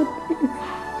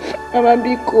 Mama,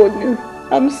 be good.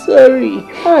 I'm sorry.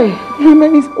 Hi. Mama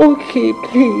is okay,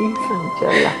 please.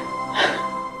 Angela.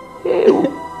 Hey.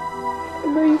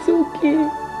 Mama is okay.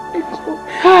 It's okay.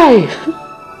 Hi.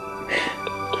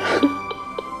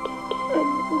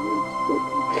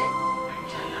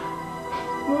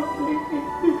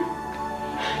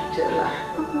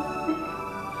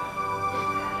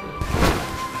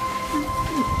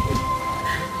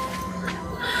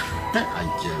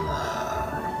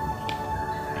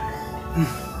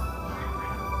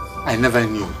 I never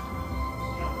knew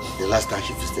the last time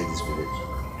she visited this village.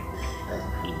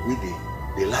 Really,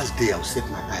 the last day I set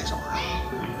my eyes on her.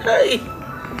 Hey!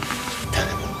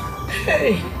 Terrible.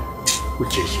 Hey!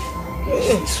 Uchechi,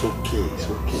 it's okay, it's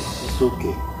okay, it's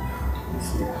okay.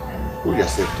 See, pull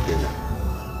yourself together.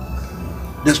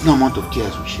 There's no amount of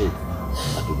tears we shed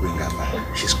that will bring her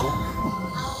back. She's gone.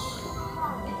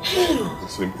 The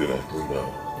same thing I told her.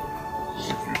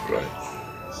 If you cry,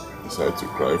 decide to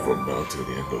cry from now till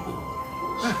the end of the world.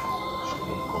 She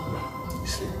won't come back. You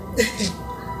see?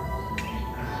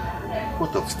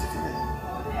 What of Stephanie?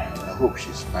 I hope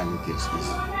she's finding things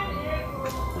easy.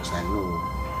 Because I know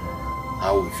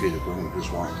how we feel when we lose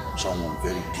someone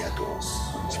very dear to us.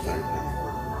 It's very painful.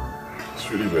 It's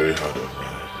really very hard on her. I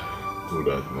told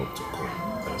her not to come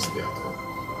and stay at home.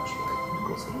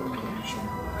 Because of that condition.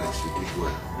 And she did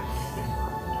well.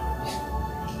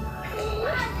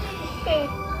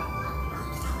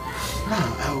 Now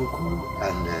I will go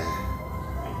and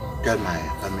tell my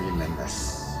family members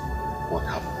what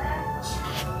happened.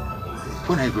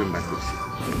 When are you going back to see?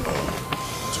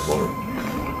 Tomorrow.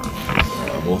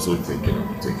 I'm also thinking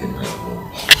of taking her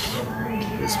home.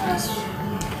 This place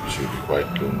should be quite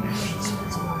lonely.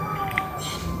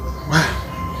 Well,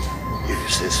 if you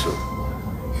say so,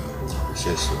 you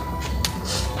say so.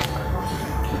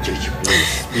 Church,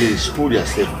 please pull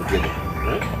yourself together.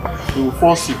 Right? You will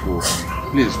fall sick.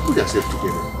 Please pull yourself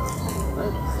together.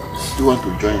 Right? Do you want to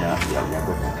join your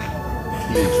daughter?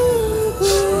 Please.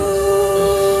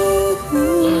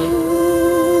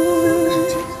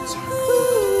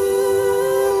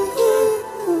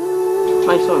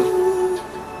 My son,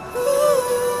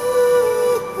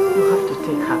 you have to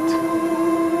take heart.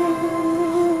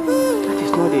 That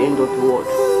is not the end of the world.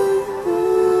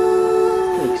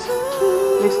 Please,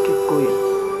 let's keep going.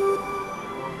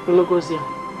 Unogozia,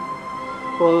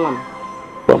 for one.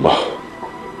 Mama.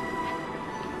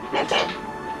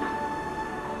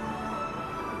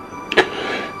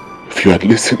 If you had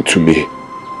listened to me,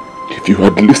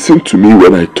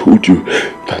 when I told you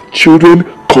that children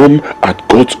come at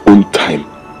God's own time.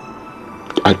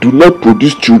 I do not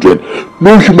produce children.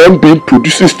 No human being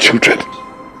produces children.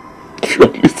 If you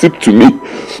had listened to me,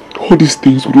 all these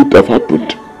things wouldn't have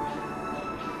happened.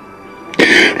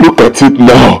 Look at it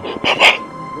now, Mama.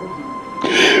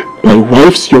 My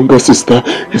wife's younger sister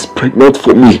is pregnant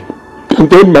for me. And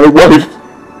then my wife is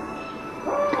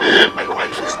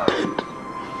dead.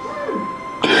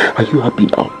 Are you happy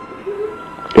now?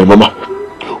 Hey, Mama.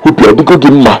 Hope you are going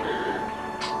to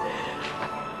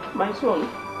My son,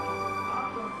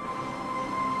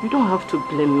 you don't have to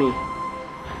blame me.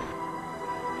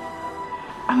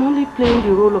 I'm only playing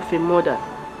the role of a mother.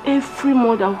 Every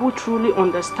mother who truly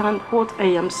understands what I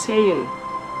am saying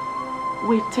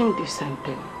will think the same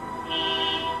thing.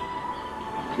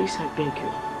 Please, I beg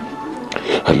you.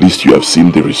 At least you have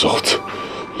seen the result.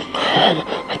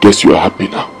 I guess you are happy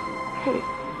now. Hey,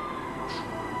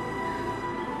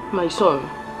 my son,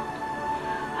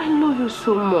 I love you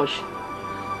so much.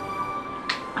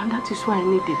 And that is why I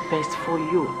need the best for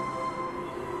you.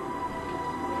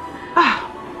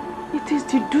 It is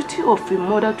the duty of a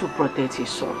mother to protect his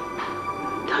son.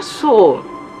 That's all.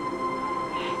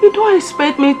 You don't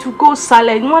expect me to go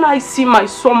silent when I see my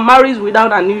son marries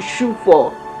without an issue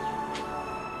for.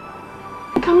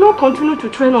 I cannot continue to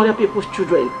train other people's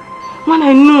children when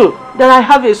I know that I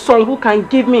have a son who can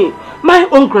give me my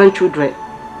own grandchildren.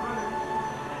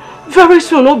 Very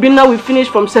soon, Obinna will finish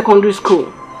from secondary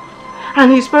school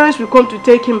and his parents will come to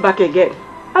take him back again,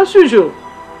 as usual.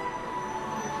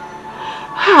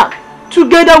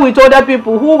 Together with other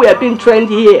people who were being trained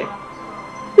here.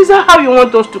 Is that how you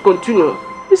want us to continue?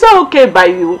 Is that okay by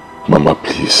you? Mama,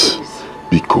 please.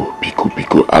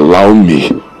 Biko, allow me.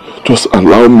 Just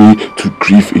allow me to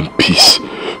grieve in peace.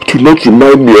 To not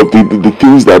remind me of the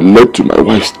things that led to my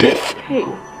wife's death. Hey,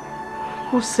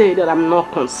 who said that I'm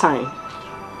not concerned?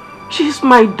 She's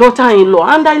my daughter-in-law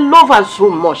and I love her so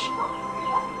much.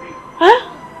 Huh?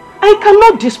 I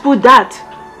cannot dispute that.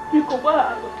 You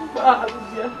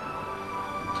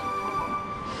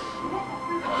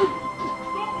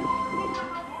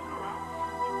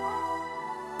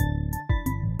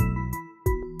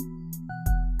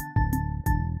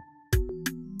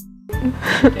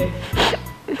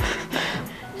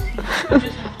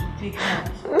just have to take heart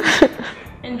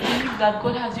and believe that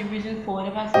God has a reason for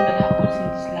whatever thing that happens in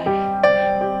this life.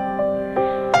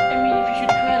 I mean, if you should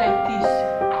cry like this,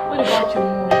 what about your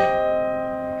mom?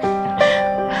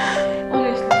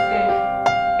 Honestly, Steph,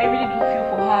 I really do feel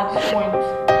for her at this point.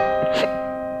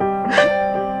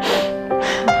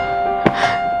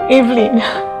 Evelyn,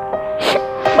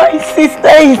 my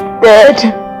sister is dead.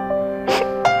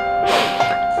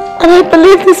 And I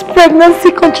believe this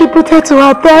pregnancy contributed to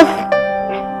her death.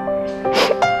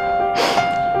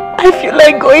 I feel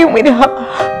like going with her.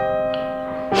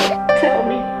 Tell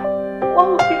me, what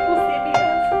will people see me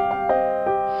as?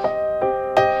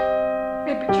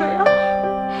 A betrayal?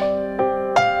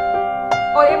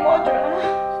 Or a murderer?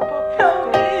 Tell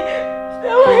me.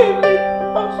 Tell me.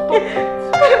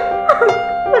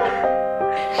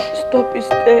 Stop it,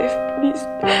 Steph. Please,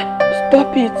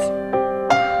 stop it.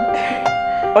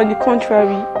 On the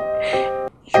contrary,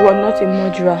 you are not a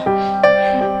murderer.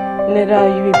 Neither are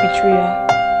you a betrayer.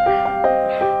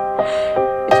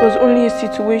 It was only a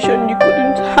situation you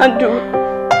couldn't handle.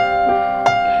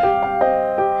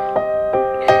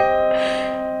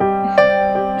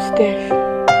 Steph,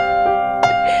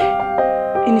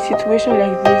 in a situation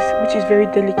like this, which is very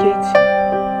delicate,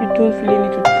 you don't really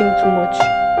need to think too much.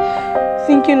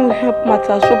 Thinking will help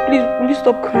matters, so please, will you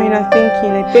stop crying and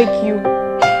thinking? I beg you.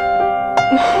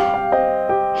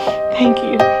 Thank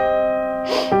you.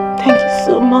 Thank you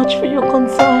so much for your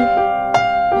concern.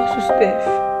 Also, Steph,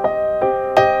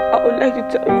 I would like to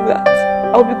tell you that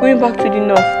I'll be going back to the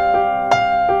north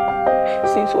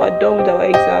since we are done with our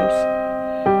exams.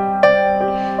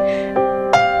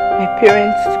 My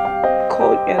parents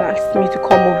called me and asked me to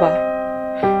come over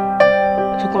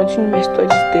to continue my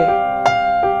studies there.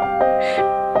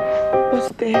 But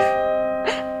Steph,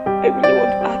 I really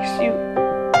want to ask you,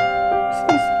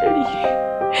 sincerely,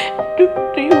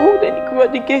 do you hold any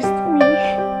grudge against me?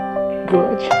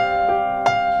 Grudge?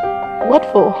 What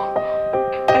for?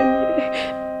 I mean,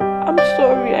 I'm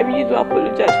sorry. I really do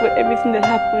apologize for everything that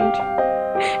happened.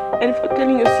 And for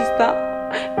telling your sister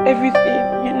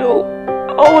everything, you know.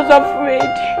 I was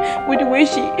afraid with the way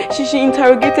she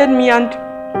interrogated me and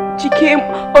she came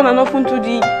on and off into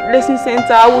the lesson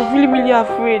center. I was really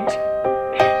afraid.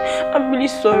 I'm really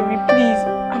sorry, please.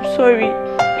 I'm sorry.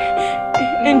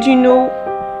 And you know,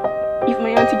 if my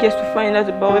auntie gets to find out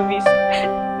about this,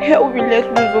 hell will let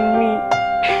loose on me.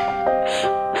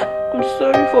 I'm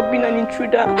sorry for being an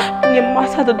intruder in a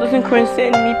matter that doesn't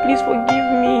concern me. Please forgive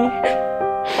me.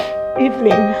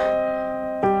 Evelyn,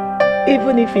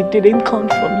 even if it didn't come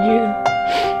from you,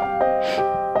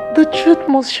 the truth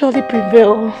must surely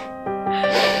prevail.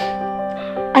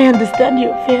 I understand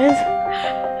your fears,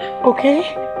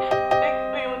 okay?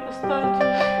 I understand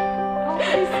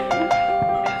you.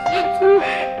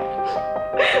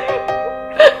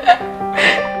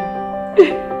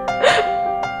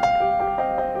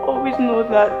 Always know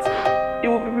that you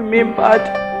will be remembered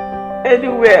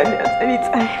anywhere and at any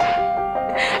time.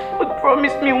 But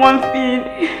promise me one thing.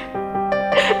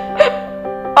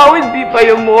 Always be by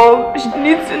your mom. She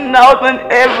needs you now than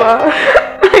ever.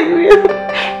 I will.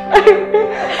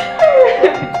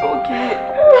 It's okay.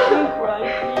 Don't cry,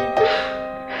 please.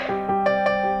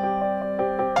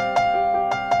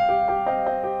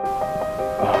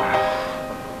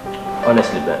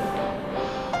 Honestly, Ben,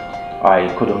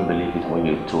 I couldn't believe it when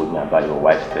you told me about your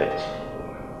wife's death.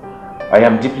 I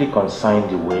am deeply concerned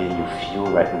the way you feel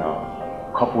right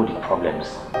now, coupled with the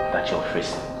problems that you're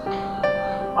facing.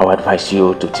 I would advise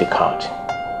you to take heart,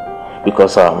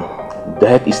 because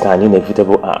death is an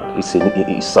inevitable act.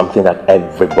 It's something that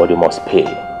everybody must pay.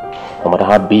 No matter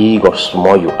how big or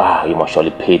small you are, you must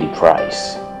surely pay the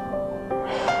price.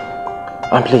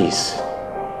 And please,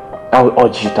 I will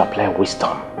urge you to apply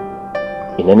wisdom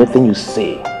in anything you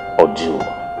say or do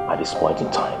at this point in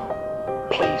time.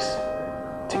 Please,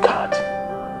 take heart.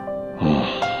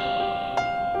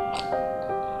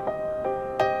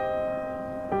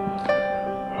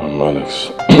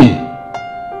 Alex,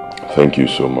 thank you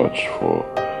so much for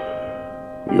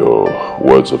your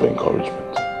words of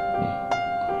encouragement.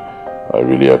 I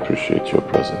really appreciate your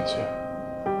presence here.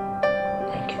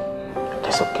 Thank you.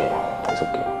 It's okay. It's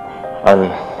okay.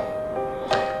 And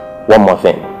one more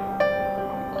thing.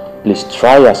 Please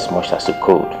try as much as you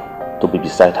could to be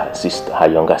beside her sister, her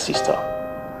younger sister,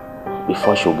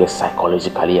 before she will get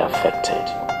psychologically affected.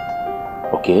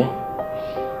 Okay?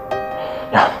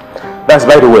 Yeah. That's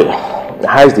by the way.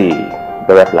 How's the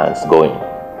burial plans going?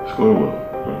 It's going well.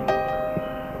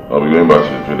 I'll be going back to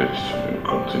the village to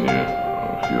continue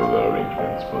a few other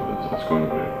arrangements, but it's going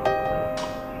great.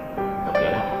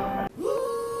 Okay.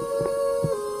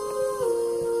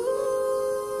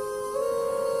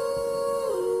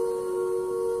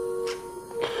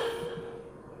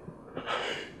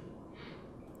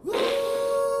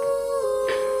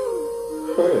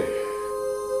 Hey.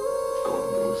 God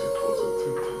knows it wasn't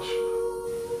intentional.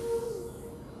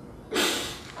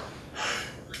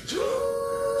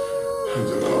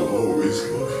 Angela, I'll always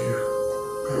love you.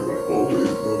 I will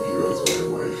always love you as my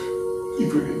wife,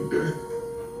 even in death.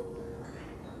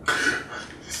 I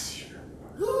miss you.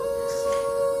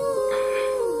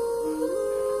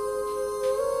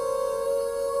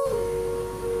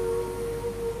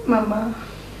 Mama,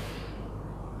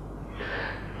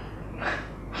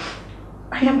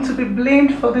 I am to be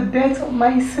blamed for the death of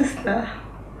my sister.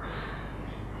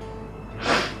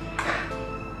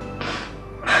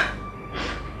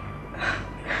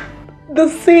 The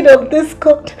seed of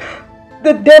discord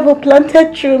the devil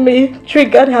planted through me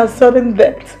triggered her sudden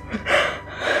death.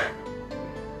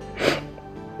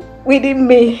 Within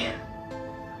me,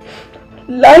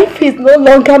 life is no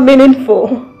longer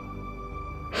meaningful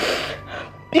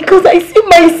because I see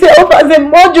myself as a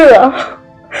murderer.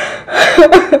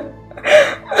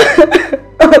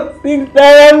 Oh, sister, I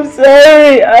am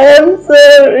sorry. I am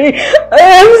sorry. I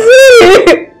am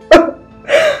sorry.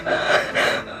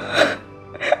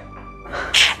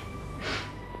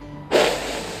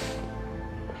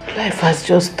 Life has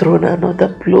just thrown another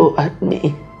blow at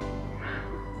me.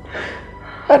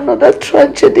 Another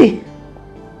tragedy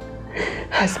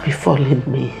has befallen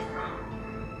me.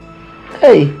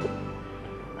 Hey,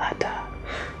 Ada.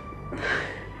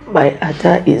 My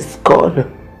Ada is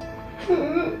gone.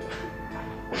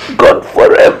 Gone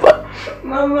forever.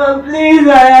 Mama, please,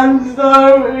 I am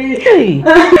sorry. Hey.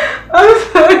 I'm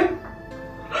sorry.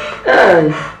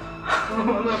 Hey.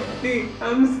 Mama, please,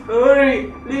 I'm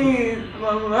sorry. Please,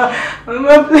 Mama.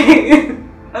 Mama, please.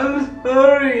 I'm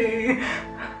sorry.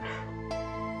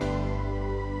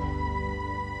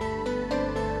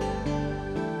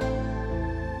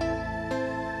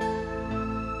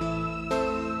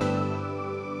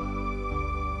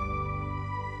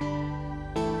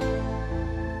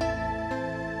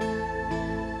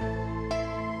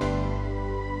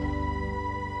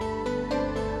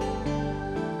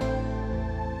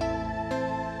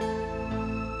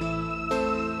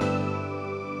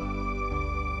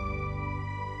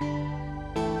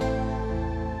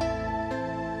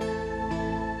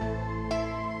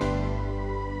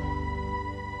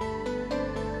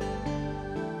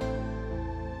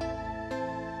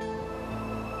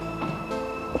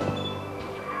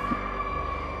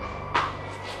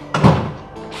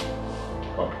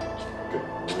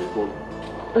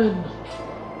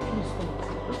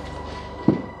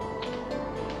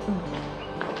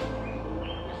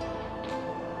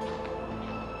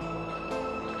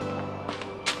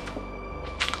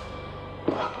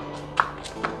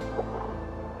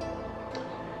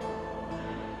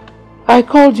 I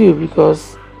called you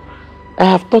because I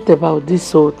have thought about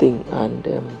this whole thing and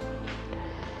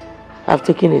I've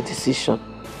taken a decision.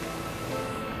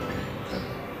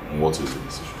 What is the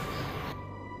decision?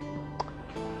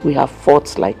 We have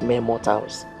fought like mere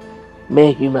mortals,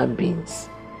 mere human beings.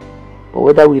 But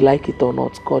whether we like it or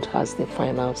not, God has the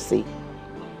final say.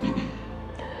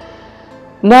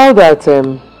 Now that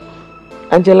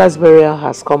Angela's burial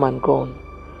has come and gone,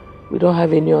 we don't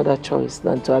have any other choice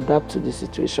than to adapt to the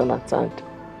situation at hand.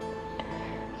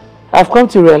 I've come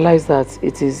to realize that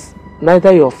it is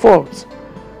neither your fault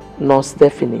nor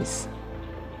Stephanie's.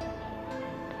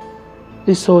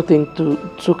 This whole thing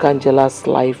took Angela's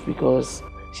life because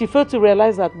she failed to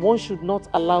realize that one should not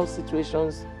allow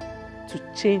situations to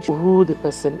change who the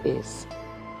person is.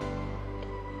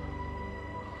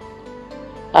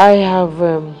 I have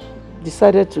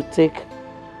decided to take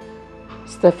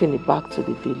Stephanie back to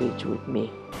the village with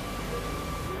me.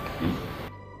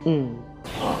 Don't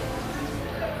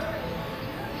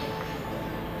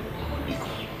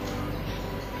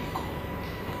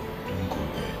go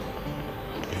there.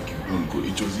 I beg you, don't go.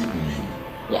 It was even me.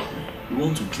 Yeah. You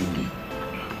want to kill me?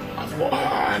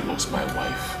 I lost my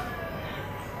wife.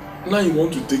 Now you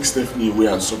want to take Stephanie away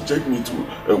and subject me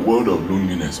to a world of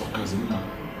loneliness. Please now.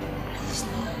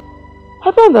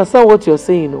 I don't understand what you're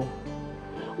saying, no.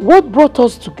 What brought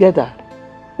us together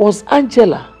was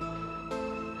Angela.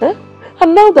 Eh?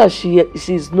 And now that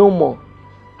she's no more.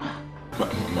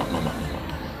 Mama,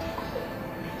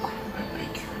 I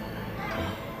beg you.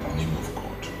 In the name of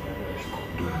God,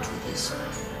 don't do this.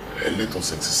 Let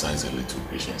us exercise a little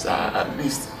patience. At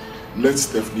least let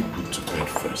Stephanie put to bed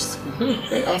first.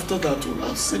 After that,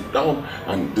 we'll sit down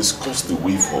and discuss the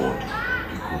way forward.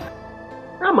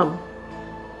 Mama,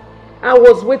 I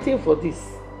was waiting for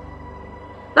this.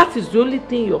 That is the only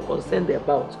thing you're concerned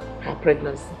about, her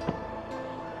pregnancy.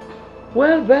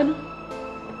 Well, then,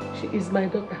 she is my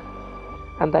daughter.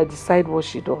 And I decide what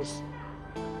she does.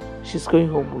 She's going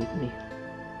home with me.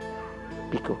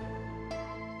 Biko.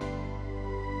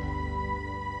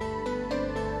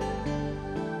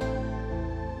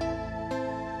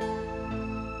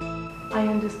 I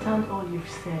understand all you've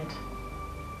said.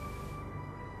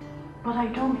 But I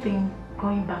don't think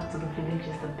going back to the village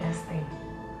is the best thing.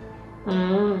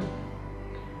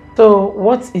 So,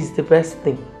 what is the best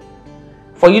thing?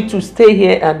 For you to stay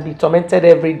here and be tormented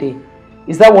every day?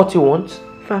 Is that what you want?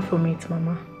 Far from it,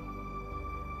 Mama.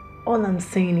 All I'm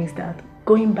saying is that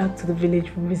going back to the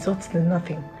village will result in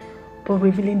nothing but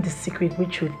revealing the secret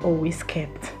which we've always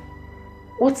kept.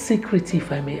 What secret,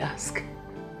 if I may ask?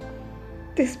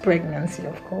 This pregnancy,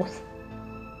 of course.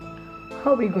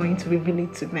 How are we going to reveal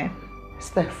it to them?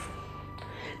 Steph,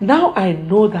 now I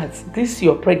know that this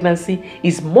your pregnancy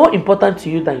is more important to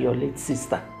you than your late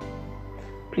sister.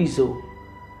 Please,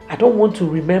 I don't want to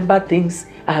remember things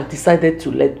I have decided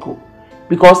to let go.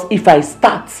 Because if I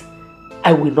start,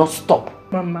 I will not stop.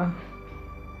 Mama,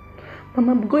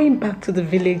 going back to the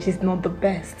village is not the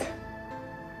best.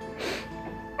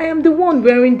 I am the one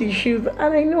wearing the shoes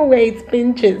and I know where it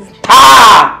pinches.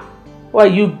 Ah! Why are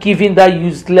you giving that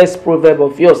useless proverb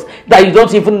of yours that you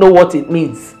don't even know what it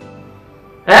means?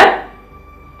 Eh?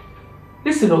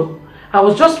 Listen, I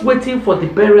was just waiting for the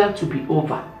burial to be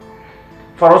over.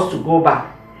 For us to go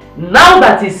back. Now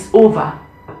that it's over,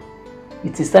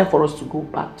 it is time for us to go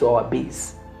back to our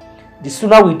base. The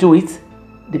sooner we do it,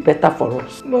 the better for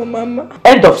us. No, Mama.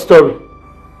 End of story.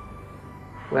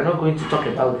 We're not going to talk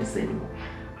about this anymore.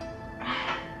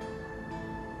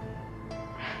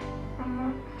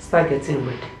 Mama. Start getting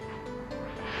ready.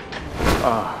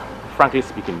 Frankly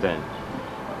speaking, Ben,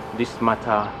 this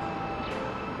matter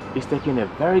is taking a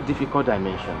very difficult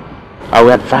dimension. I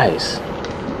would advise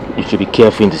you should be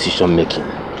careful in decision making.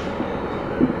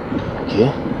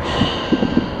 Okay?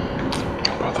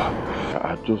 Brother,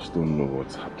 I just don't know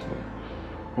what's happening.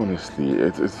 Honestly,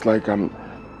 it's like I'm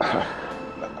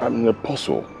in a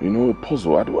puzzle, a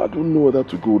puzzle. I don't know whether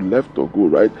to go left or go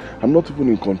right. I'm not even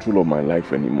in control of my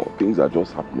life anymore. Things are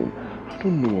just happening. I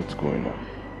don't know what's going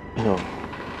on.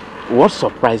 What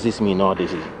surprises me in all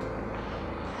this is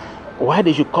why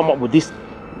did you come up with this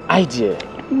idea?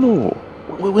 No.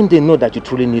 When they know that you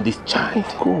truly need this child. Of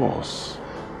course.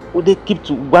 Would they keep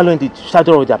to wallow in the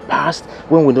shadow of their past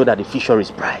when we know that the future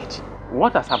is bright?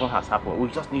 What has happened. We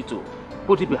just need to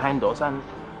put it behind us and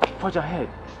forge ahead.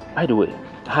 By the way,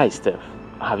 hi Steph.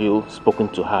 Have you spoken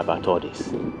to her about all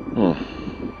this? No.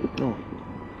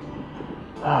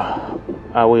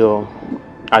 I will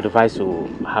advise you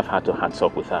have heart-to-heart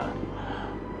talk with her.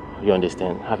 You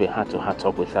understand? Have a heart-to-heart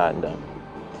talk with her and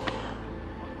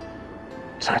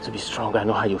try to be strong. I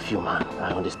know how you feel, man.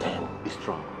 I understand. Be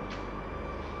strong.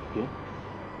 Okay?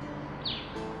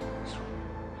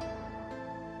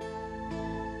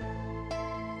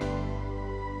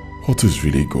 What is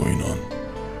really going on?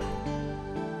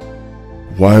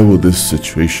 Why would this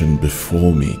situation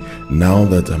befall me now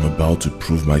that I'm about to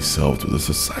prove myself to the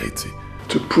society?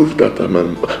 To prove that I'm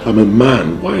a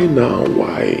man. Why now?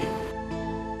 Why?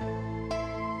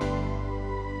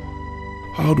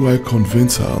 How do I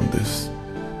convince her on this?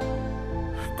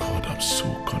 God, I'm so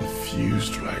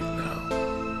confused right now.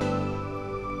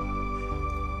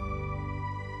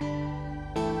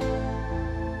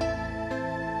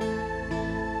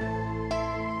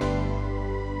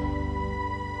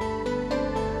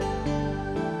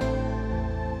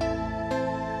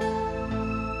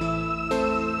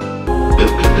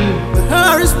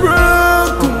 heart is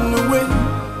broken away.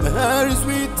 My heart is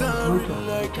sweet and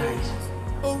like ice.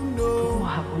 Oh no. What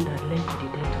happened that led to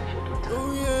the death of your daughter?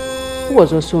 Who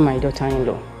was also my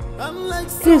daughter-in-law?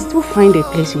 Please do find a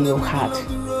place in your heart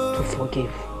to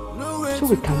forgive, so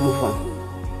we can move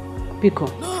on. Biko.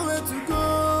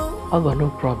 Ogo, no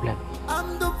problem.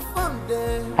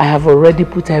 I have already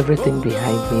put everything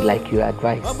behind me like you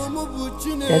advised.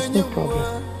 There's no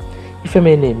problem. If I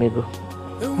may name Ego,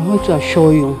 I want to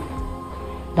assure you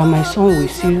that my son will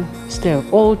still stay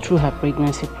all through her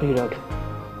pregnancy period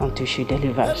until she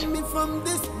delivers.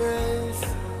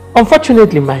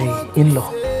 Unfortunately, my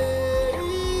in-law,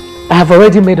 I have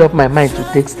already made up my mind to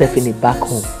take Stephanie back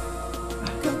home.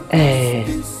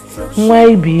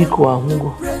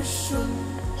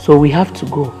 So we have to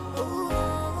go.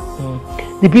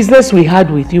 The business we had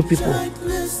with you people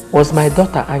was my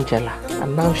daughter Angela,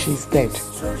 and now she's dead.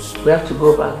 We have to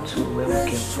go back to where we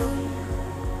came from.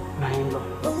 My in-law,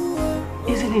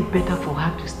 isn't it better for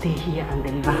her to stay here and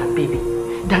deliver her baby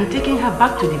than taking her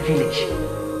back to the village?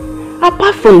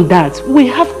 Apart from that, we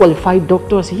have qualified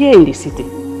doctors here in the city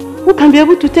who can be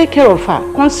able to take care of her,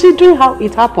 considering how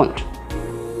it happened.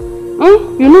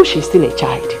 You know she's still a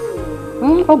child.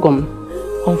 Ogom.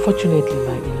 Unfortunately,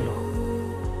 my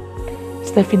in-law,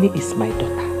 Stephanie is my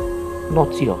daughter,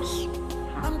 not yours.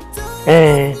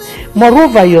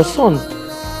 Moreover, your son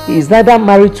is neither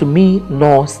married to me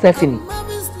nor Stephanie,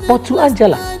 but to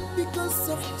Angela.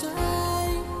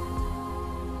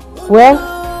 Well,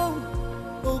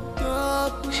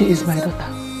 she is my daughter,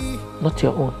 not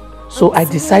your own. So I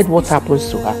decide what happens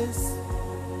to her,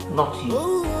 not you.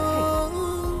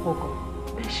 Ogom,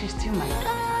 but she's still my daughter.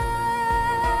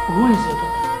 Who is your daughter?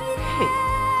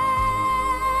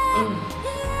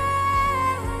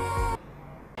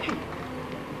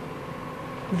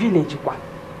 Village one.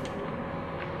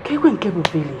 Kego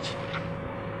village.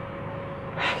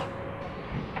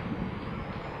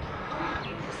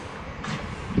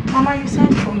 Mama, you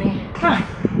sent for me.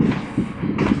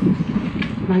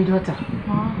 My daughter.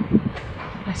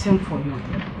 I sent for you.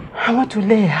 I want to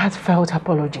lay a heartfelt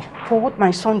apology for what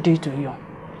my son did to you.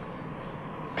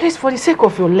 Please, for the sake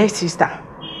of your late sister,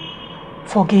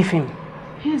 forgive him.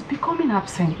 He is becoming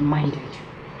absent-minded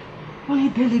on a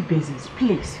daily basis.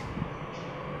 Please.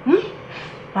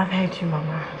 I've heard you,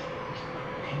 Mama.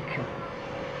 Thank you.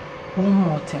 One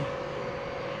more thing.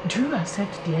 Do you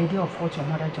accept the idea of what your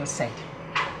mother just said?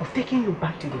 Of taking you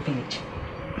back to the village?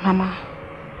 Mama,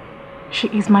 she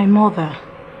is my mother.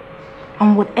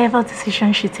 And whatever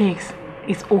decision she takes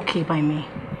is okay by me.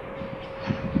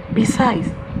 Besides,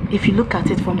 if you look at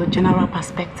it from the general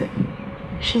perspective,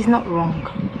 she's not wrong.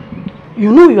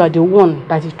 You know you are the one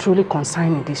that is truly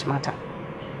concerned in this matter.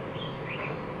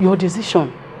 Your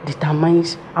decision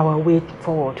determines our way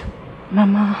forward.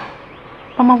 Mama,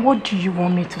 what do you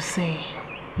want me to say?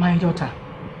 My daughter,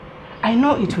 I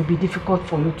know it will be difficult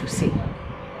for you to say,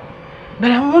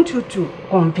 but I want you to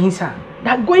convince her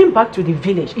that going back to the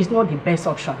village is not the best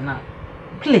option now.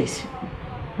 Please.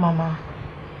 Mama,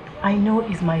 I know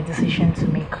it's my decision to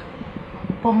make,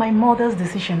 but my mother's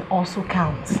decision also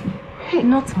counts.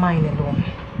 Not mine alone.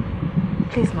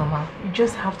 Please, Mama, you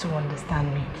just have to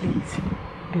understand me, please.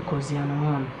 Because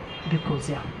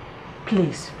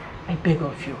please, I beg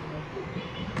of you.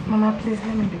 Mama, please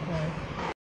let me be quiet.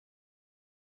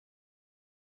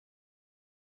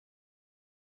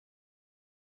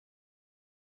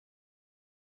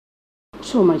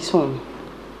 So, my son,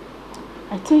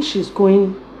 I think she's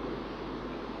going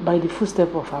by the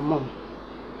footsteps of her mom.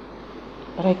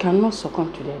 But I cannot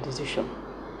succumb to their decision.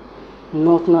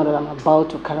 Not now that I'm about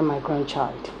to carry my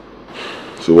grandchild.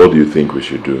 So what do you think we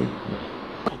should do?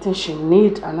 I think she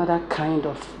needs another kind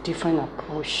of different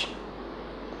approach.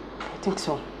 I think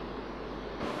so.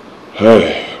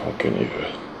 Hey, what can you do?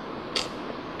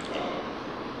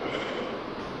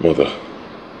 Mother,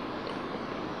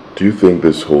 do you think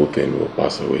this whole thing will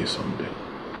pass away someday?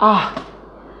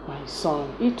 My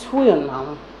son, it will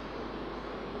now.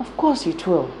 Of course it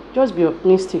will. Just be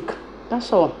optimistic.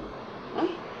 That's all.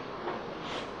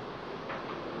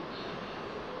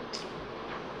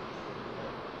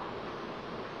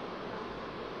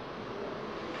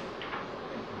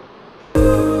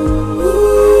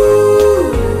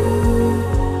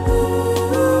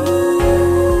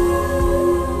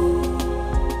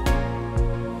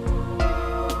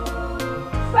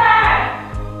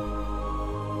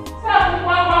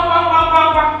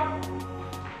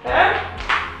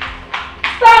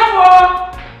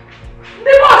 Stop!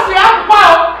 The boss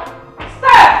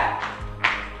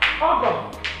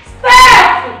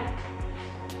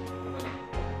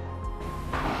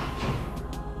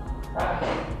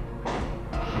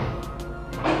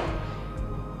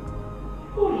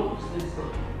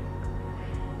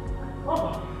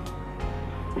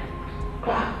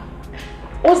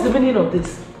the meaning of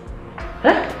this?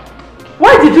 Eh?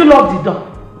 Why did you lock the door?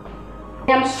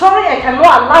 I am sorry I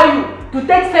cannot allow you to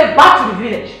take Steph back to the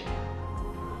village.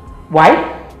 Why?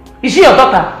 Is she your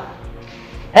daughter?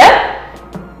 Eh?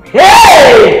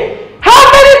 Hey!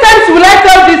 How many times will I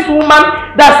tell this woman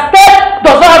that Steph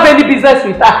does not have any business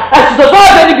with her and she does not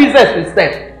have any business with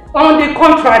Steph? On the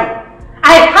contrary,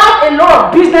 I have a lot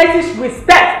of businesses with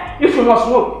Steph, if you must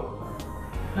know.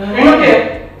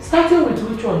 Okay. Starting with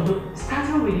which one though?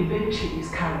 Starting with the baby she is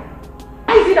carrying.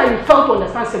 Why is it that you fail to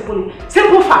understand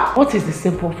simple fact? What is the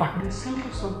simple fact? The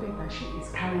simple something that she is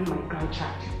carrying my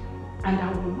grandchild. And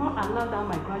I will not allow that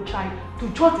my grandchild to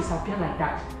just disappear like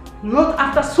that. Not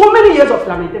after so many years of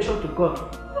lamentation to God.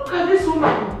 Look at this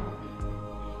woman.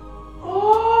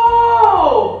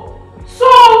 Oh! So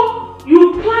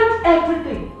you planned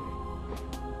everything.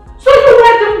 So you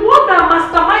were the one that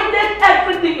masterminded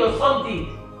everything your son did.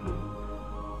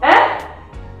 Eh?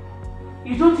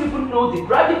 You don't even know the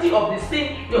gravity of the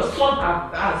sin your son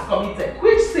has committed.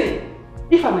 Which sin?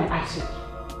 If I may ask you.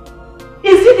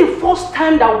 Is it the first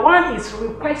time that one is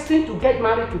requesting to get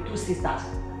married to two sisters?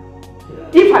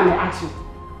 If I may ask you.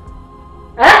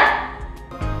 Eh?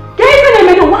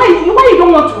 Why you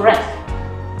don't want to rest?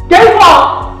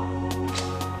 Therefore,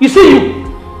 you see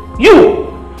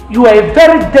you are a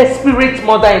very desperate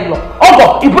mother-in-law.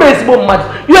 Ogo, you are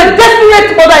a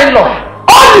desperate mother-in-law.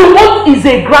 All you want is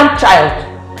a grandchild.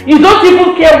 You don't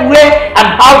even care where and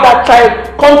how that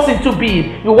child comes into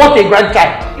being. You want a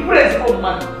grandchild.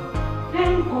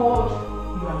 Thank God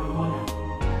you are a mother.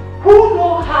 Who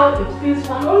knows how it feels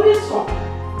for an only son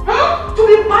to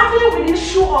be battling with the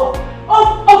issue of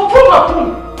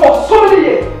food for so many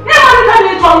years.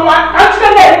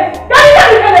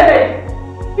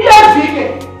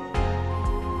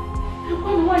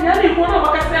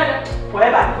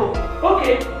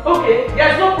 Okay,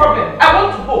 there's no problem. I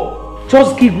want to go.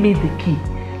 Just give me the key.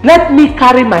 Let me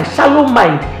carry my shallow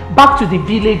mind back to the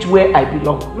village where I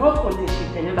belong. Not on the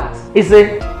ship, that. Is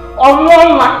it?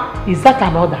 Is that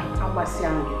an order?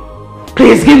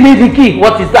 Please give me the key.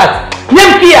 What is that?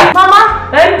 Kia! Mama!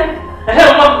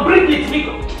 Bring it,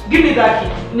 Miko. Give me that key.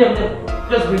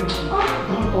 Just bring it.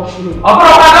 Don't touch me. Don't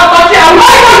touch it. Mama!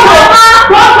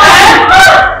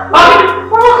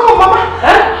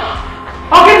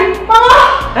 Okay. Mama!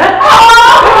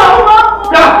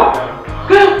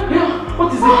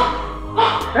 What is it? Mama,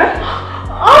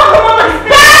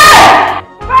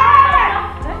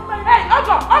 Hey,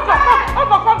 Ogo,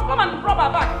 come and rub her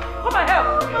back. Come and help.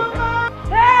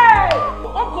 Hey!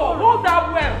 Ogo, hold that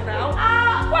well now.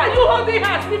 Why are you holding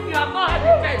her as if you have not had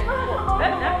the chance?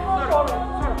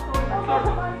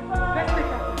 Sorry. Let's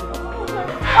take her.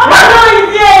 Mama is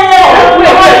here!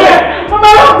 Mama,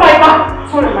 rub my back.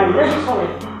 Sorry, my leg. Sorry.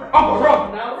 Ogo, rub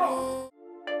now.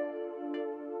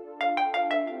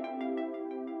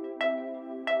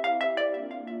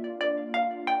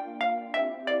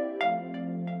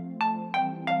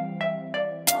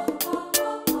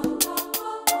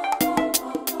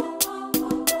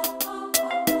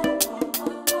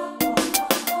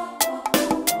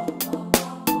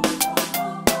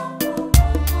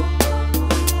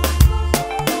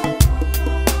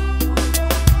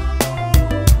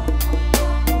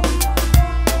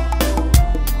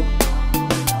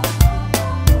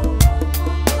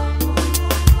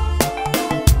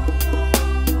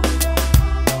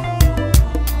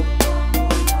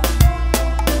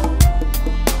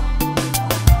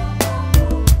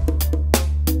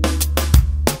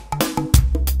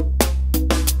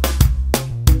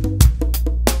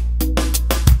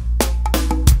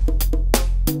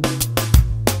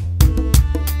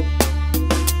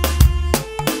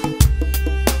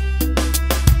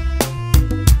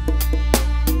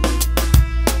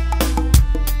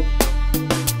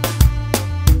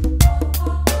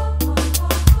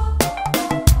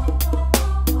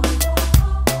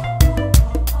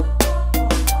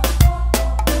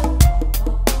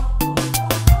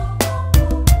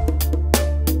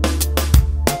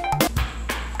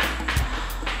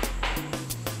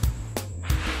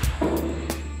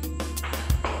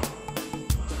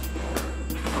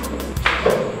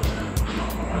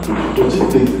 Does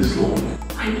it take this long?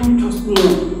 I don't just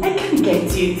know. I can't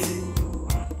get it.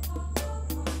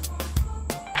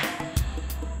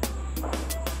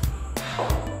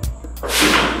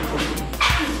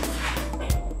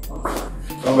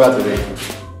 Congratulations.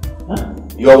 Huh?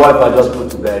 Your wife I just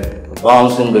put to bed. A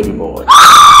bouncing baby boy.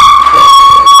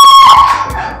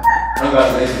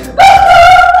 Congratulations.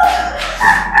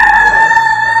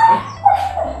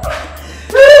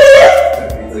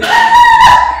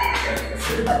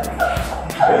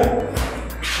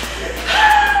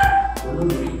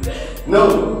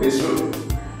 No, it's true.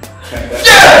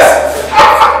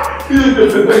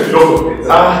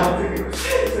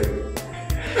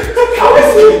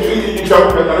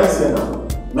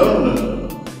 No.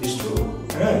 It's true.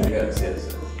 Yes.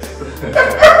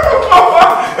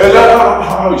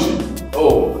 How is she?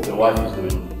 Oh, the wife is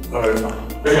doing very fine.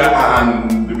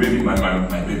 And the baby, my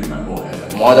baby, my boy.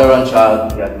 Mother and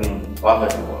child, they are doing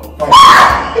perfectly well.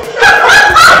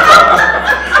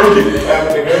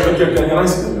 Okay, can I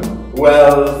see them now?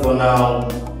 Well, for now,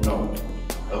 no.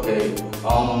 Okay,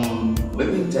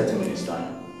 maybe in 30 minutes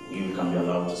time, you can be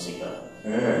allowed to see her.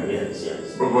 Yes.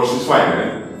 But she's fine,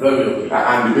 eh? Very okay.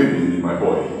 And the baby, my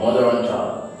boy. Mother and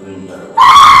child, doing very well.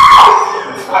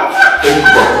 Thank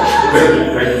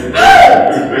you.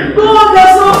 God,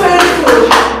 that's so painful.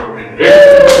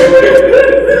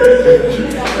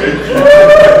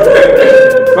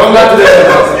 Come back to the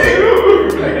house.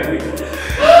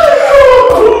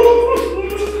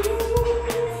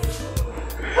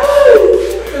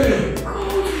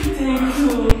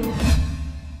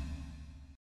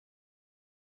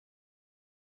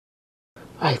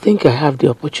 I think I have the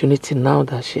opportunity now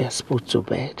that she has put to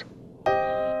bed.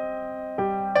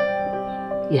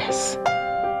 Yes,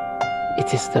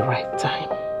 it is the right time.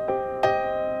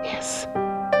 Yes.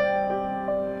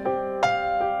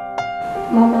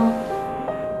 Mama.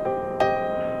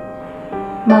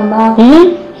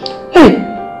 Hey!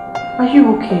 Are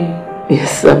you okay?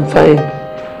 Yes, I'm fine.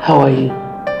 How are you?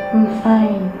 I'm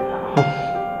fine.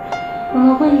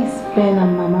 Mama, where is Ben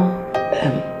and Mama?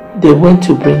 They went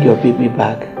to bring your baby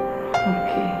back.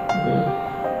 Okay.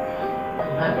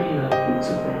 I'm happy you have put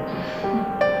to bed.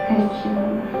 Thank you,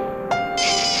 Mama.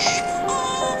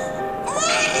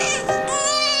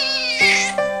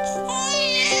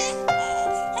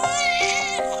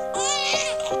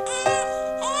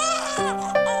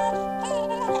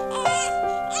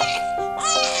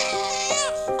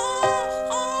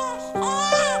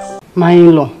 My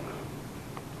in-law,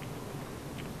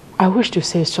 I wish to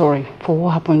say sorry for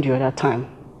what happened the other time.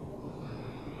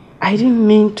 I didn't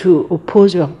mean to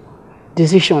oppose your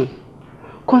decision,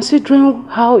 considering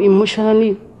how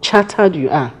emotionally shattered you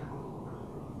are.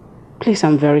 Please,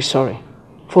 I'm very sorry.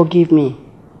 Forgive me.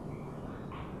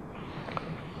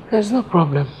 There's no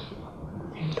problem.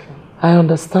 I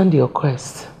understand your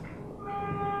quest.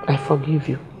 I forgive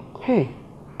you. Hey,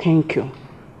 thank you.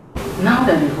 Now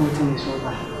that the whole thing is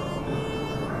over,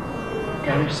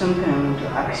 there is something I want to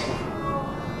ask you.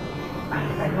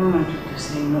 And I don't want you to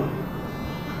say no.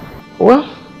 Well,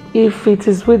 if it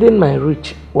is within my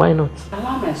reach, why not?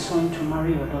 Allow my son to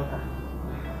marry your daughter.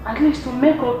 At least to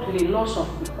make up to the loss of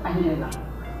Angela.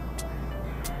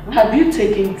 Have you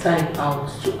taken time out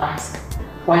to ask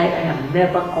why I am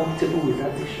never comfortable with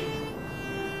that issue?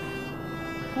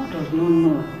 Who does not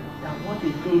know that what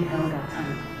is being held at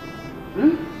time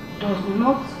does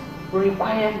not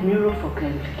require mirror for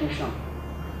clarification?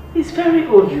 It's very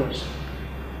obvious.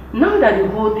 Now that the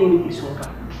whole thing is over,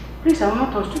 please, I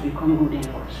want us to become good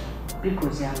in-laws.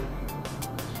 Because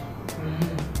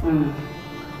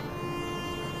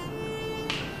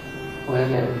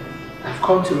Well, I've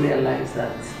come to realize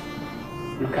that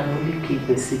you can only keep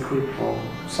a secret for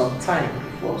some time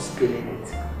before spilling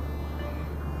it.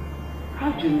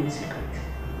 How do you mean secret?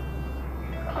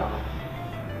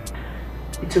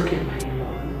 It's okay, my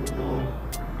in-law. You will know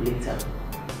later.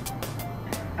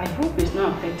 I hope it's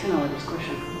not affecting our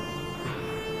discussion.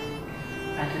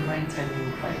 At the right time, you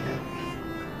will find out.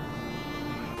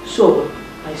 So,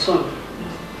 my son,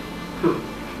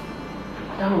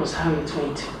 that was how it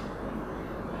went.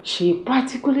 She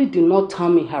practically did not tell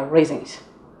me her reasons.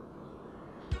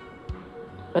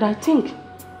 But I think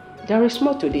there is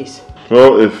more to this.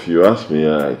 Well, if you ask me,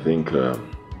 I think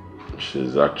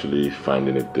she's actually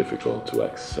finding it difficult to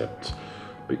accept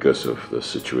because of the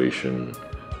situation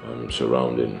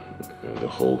surrounding the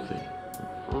whole thing.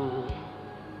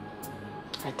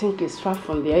 I think it's far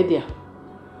from the idea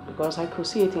because I could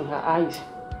see it in her eyes.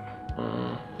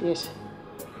 Yes.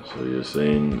 So you're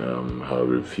saying her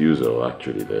refusal,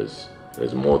 actually, there's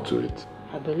more to it.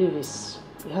 I believe it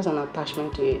has an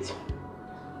attachment to it.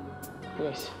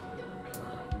 Yes.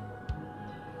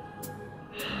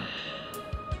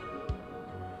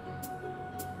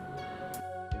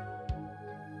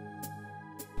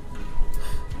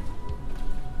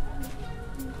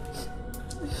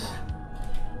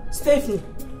 Stephanie!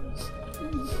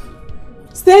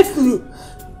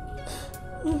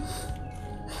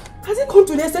 Has it come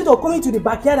to the extent of coming to the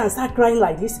backyard and start crying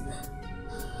like this?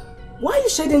 Why are you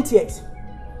shedding tears?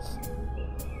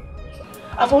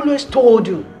 I've always told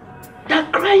you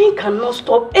that crying cannot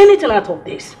stop anything out of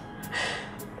this.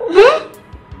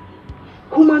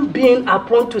 Human beings are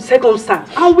prone to circumstance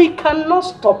and we cannot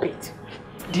stop it.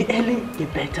 The earlier the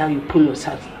better you pull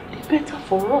yourself, the better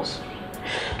for us.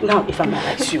 Now, if I'm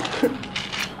like you,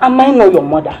 am I not your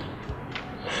mother?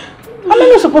 Am I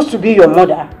not supposed to be your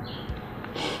mother?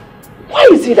 Why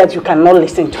is it that you cannot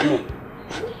listen to me?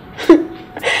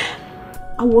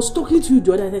 I was talking to you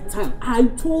the other time. I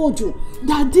told you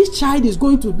that this child is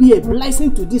going to be a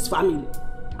blessing to this family.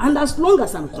 And as long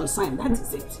as I'm concerned, that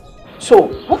is it. So,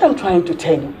 what I'm trying to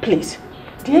tell you, please,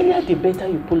 the earlier the better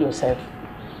you pull yourself,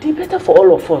 the better for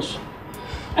all of us.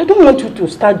 I don't want you to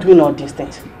start doing all these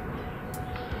things.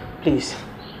 Please,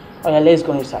 oh yeah, let's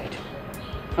go inside.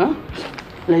 Huh?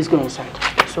 Let's go inside.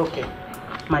 It's okay.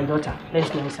 My daughter, let's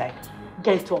go inside.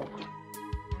 Get up.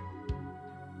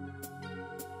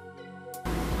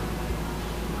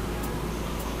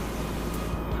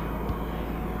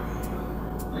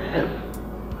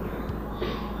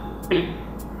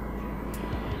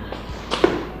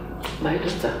 My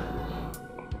daughter.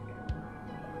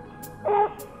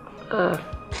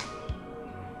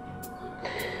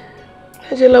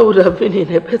 Angela would have been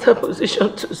in a better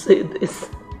position to say this.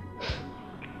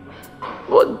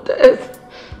 But death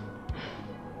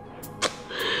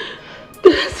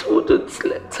wouldn't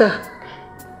let her.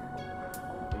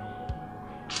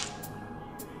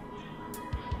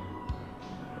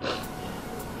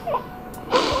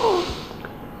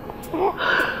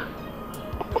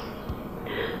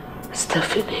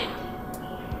 Stephanie.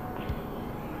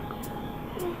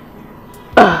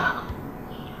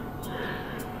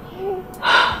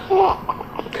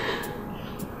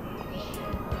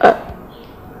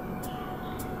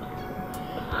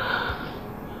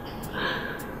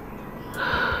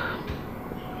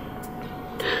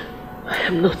 I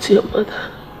am not your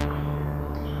mother.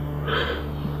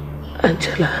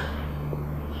 Angela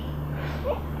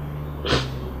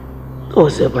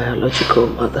was your biological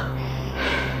mother.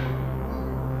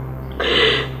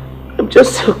 I'm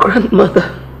just your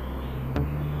grandmother.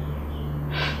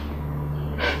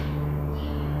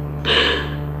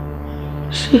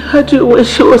 She had you when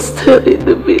she was still in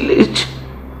the village.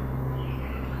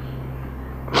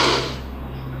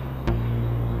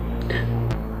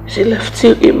 She left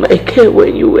you in my care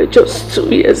when you were just 2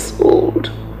 years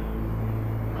old.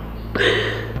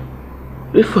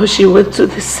 Before she went to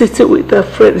the city with her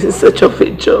friends in search of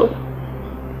a job.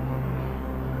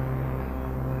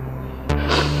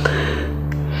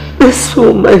 This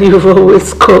woman you've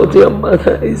always called your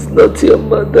mother is not your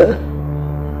mother.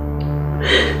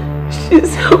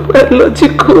 She's your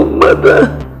biological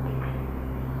mother.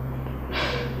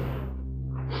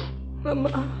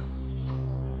 Mama.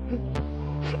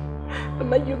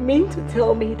 Mama, you mean to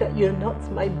tell me that you're not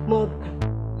my mother?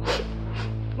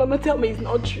 Mama, tell me it's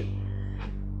not true.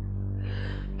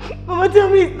 Mama, tell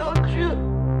me it's not true.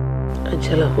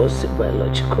 Angela was your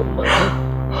biological mother.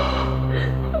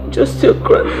 I'm just your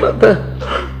grandmother.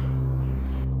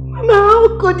 Mama, how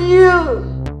could you?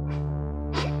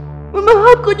 Mama,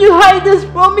 how could you hide this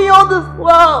from me all this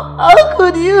while? How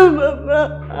could you,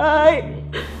 Mama? I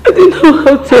didn't know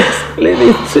how to explain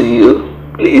it to you.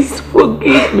 Please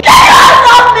forgive me.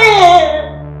 Stop it!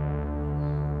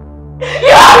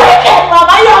 You're wicked,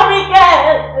 Mama! You're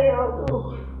wicked!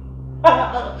 I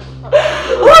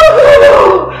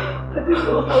didn't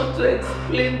know how to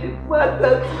explain the fact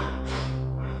that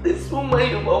this woman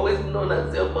you've always known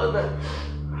as your mother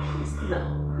is now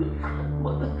your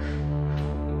grandmother.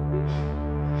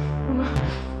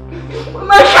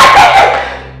 Mama, shut it!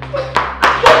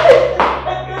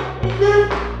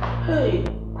 Hey.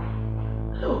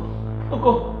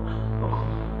 Go.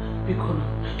 Be calm.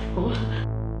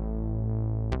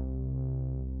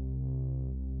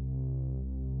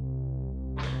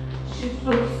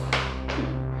 Jesus.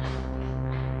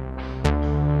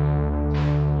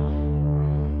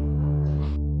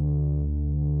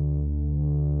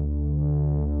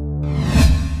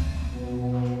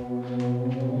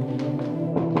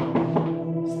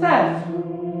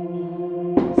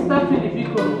 Stephanie, be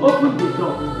calm. Open the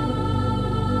door.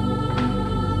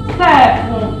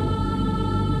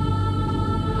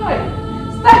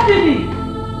 Stephanie!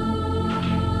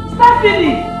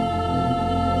 Stephanie!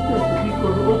 Stephanie,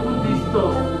 open this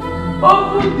door.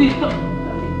 Open the door.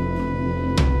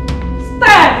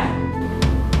 Steph!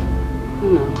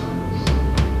 No.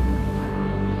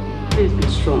 Please be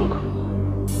strong.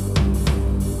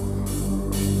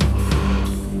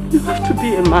 You have to be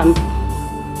a man.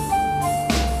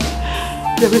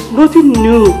 There is nothing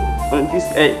new on this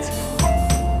earth.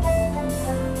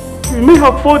 You may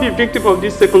have fallen the victim of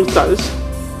this circumstance.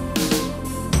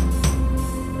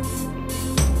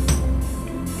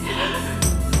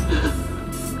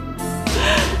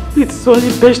 It's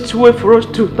only best way for us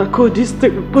to tackle this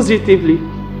thing positively.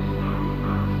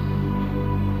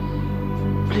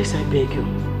 Please, I beg you.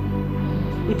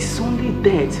 It is only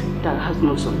death that has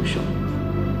no solution.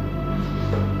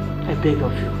 I beg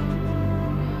of you.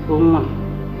 Woman.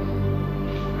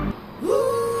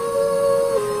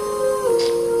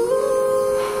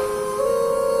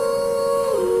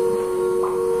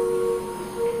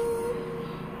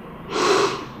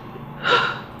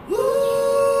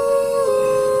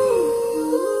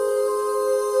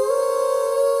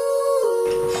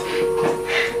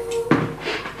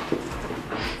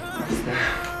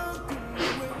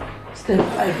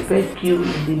 I beg you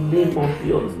in the name of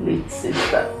your late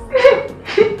sister,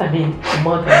 I mean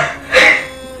mother,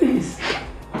 please,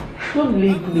 don't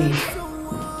leave me.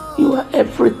 You are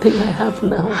everything I have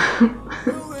now.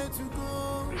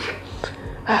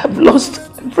 I have lost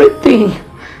everything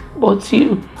but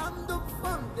you.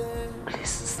 Please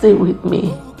stay with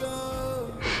me.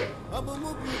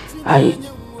 I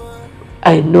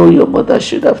know your mother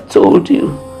should have told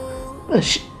you that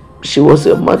she was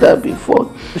your mother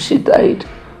before she died.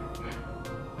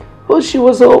 But she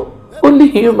was only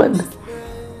human.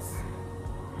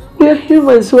 We are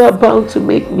humans who are bound to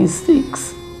make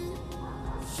mistakes.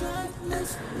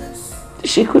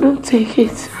 She couldn't take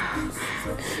it.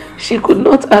 She could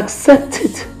not accept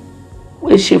it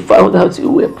when she found out you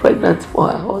were pregnant for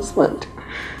her husband.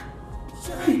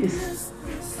 Please,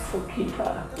 forgive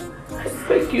her. I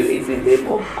beg you in the name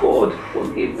of God,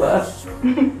 forgive her.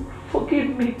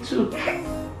 Forgive me too.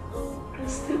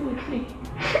 Stay with me.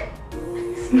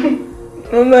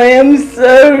 Mama, I am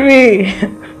sorry.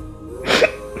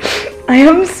 I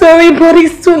am sorry, but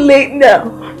it's too late now.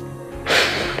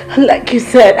 Like you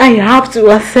said, I have to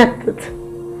accept it.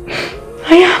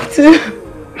 I have to.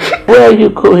 Where are you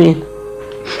going?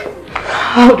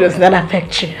 How does that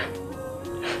affect you?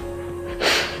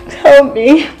 Tell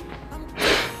me.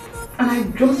 I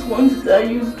just want to tell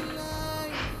you,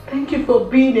 thank you for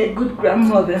being a good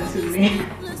grandmother to me.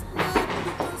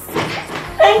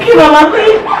 Thank you, Mama.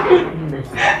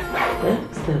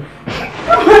 Steph.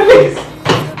 Please,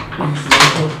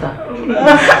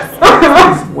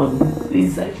 please, Mom.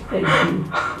 Please, I beg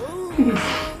you.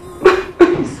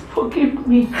 Please, forgive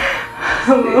me.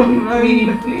 Mama,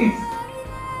 please.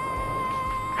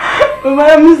 Mama,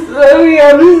 I'm sorry.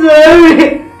 I'm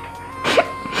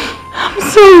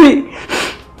sorry.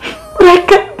 But I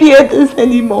can't bear this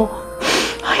anymore.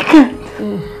 I can't.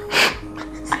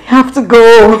 I have to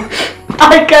go.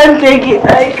 I can't take it.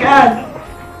 I can't.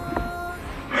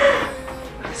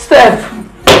 Steph.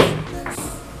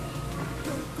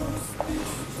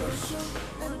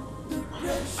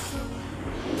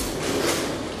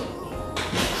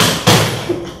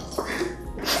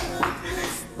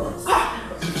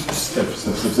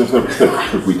 Steph,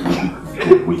 wait. I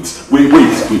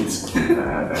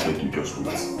beg you, just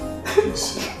wait.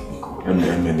 Please. I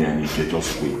need you,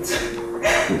 just wait.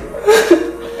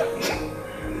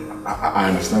 I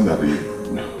understand that the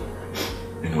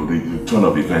turn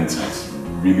of events has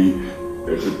really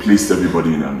placed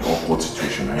everybody in an awkward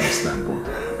situation. I understand, but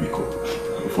Biko,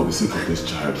 for the sake of this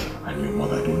child and your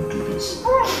mother, don't do this.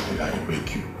 I beg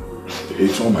you.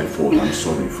 It's all my fault. I'm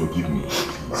sorry. Forgive me,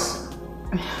 please.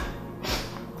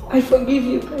 I forgive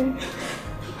you, babe.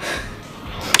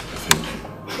 Thank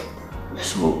you.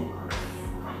 So,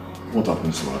 what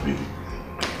happens to our baby?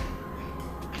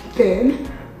 Ben,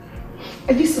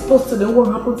 are you supposed to know what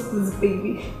happened to this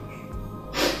baby?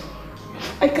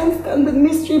 I can't stand the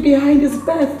mystery behind his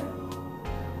birth.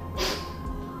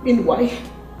 Meanwhile,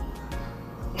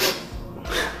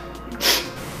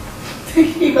 do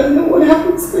you even know what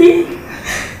happened to him?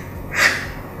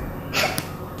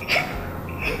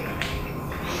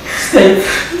 Steph,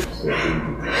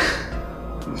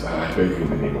 please, I beg you in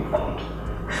the name of God.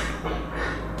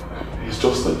 He's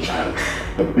just a child,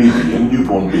 a baby, a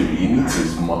newborn baby. He needs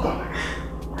his mother.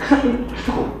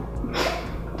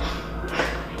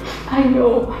 I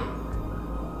know.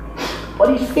 But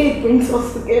if fate brings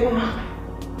us together,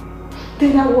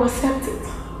 then I will accept it.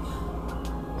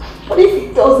 But if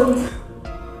it doesn't,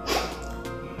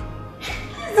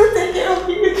 please don't take care of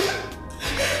me.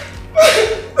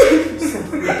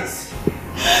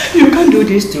 You can't do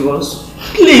this to us.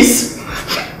 Please.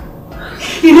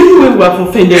 In any way we have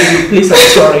offended you, please, I'm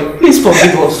sorry. Please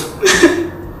forgive us.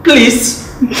 Please.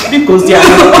 Because they are I'm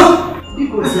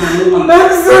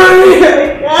sorry.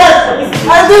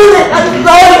 I'm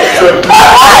sorry.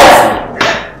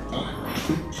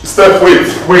 Steph,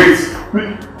 wait.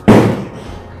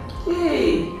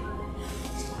 Hey.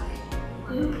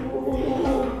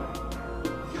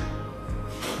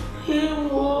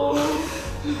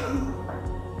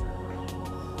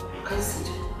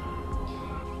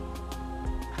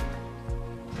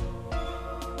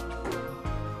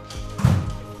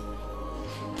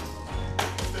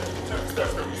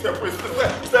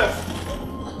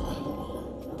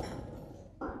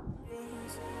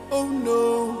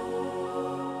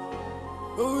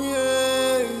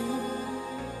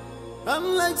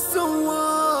 I'm like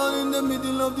someone in the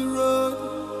middle of the road.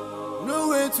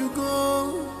 Nowhere to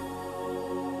go,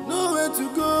 nowhere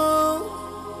to go.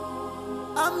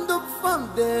 I'm the fun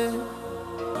there.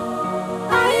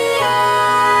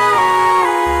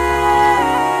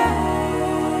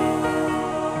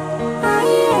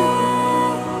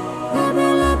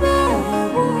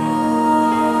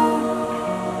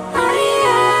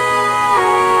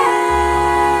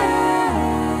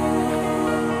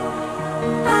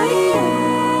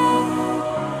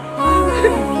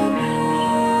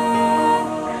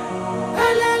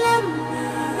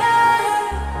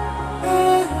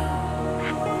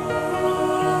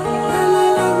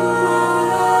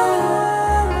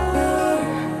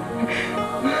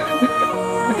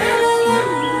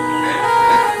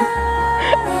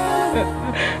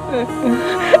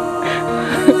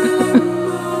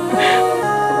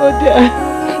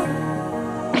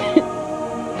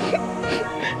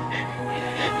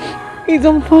 It's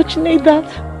unfortunate that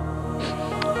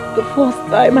the first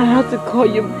time I had to call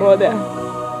you brother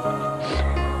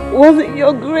was in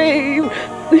your grave.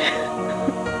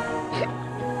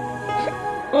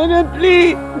 Mother,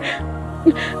 please.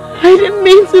 I didn't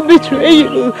mean to betray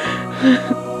you.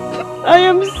 I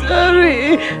am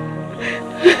sorry.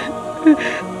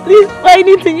 Please find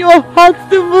it in your heart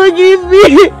to forgive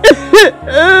me.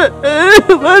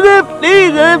 Mother,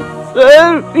 please, I'm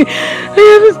sorry.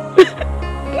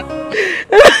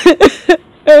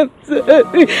 I'm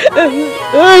sorry.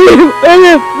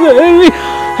 I'm sorry.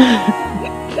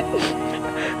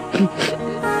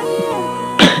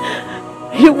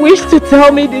 You wish to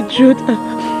tell me the truth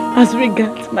as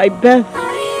regards my birth,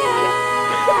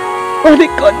 but the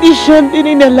condition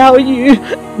didn't allow you.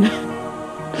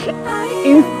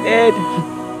 Instead,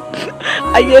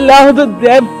 I allowed the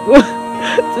devil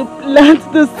to plant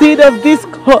the seed of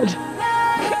discord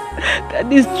that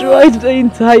destroyed the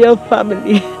entire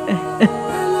family.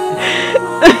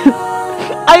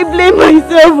 I blame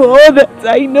myself for all that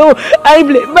I know. I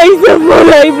blame myself for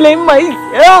all I blame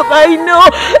myself. I know.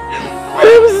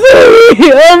 I'm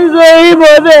sorry. I'm sorry,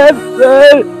 Mother. I'm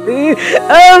sorry.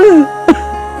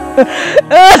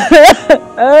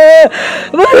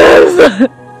 But I'm sorry.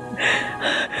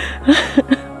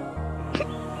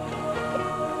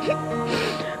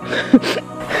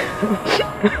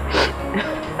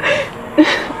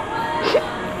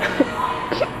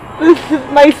 This is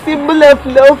my symbol of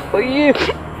love for you.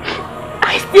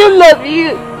 I still love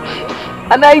you,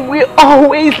 and I will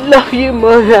always love you,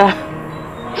 Mother.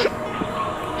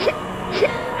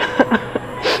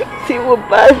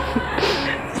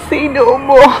 Say no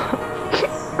more.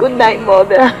 Good night,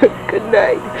 Mother. Good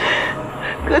night.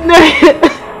 Good night.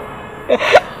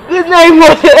 Good night,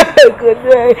 Mother. Good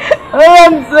night. Oh,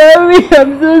 I'm sorry.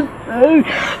 I'm so sorry.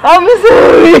 I'm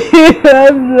sorry.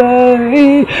 I'm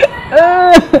sorry.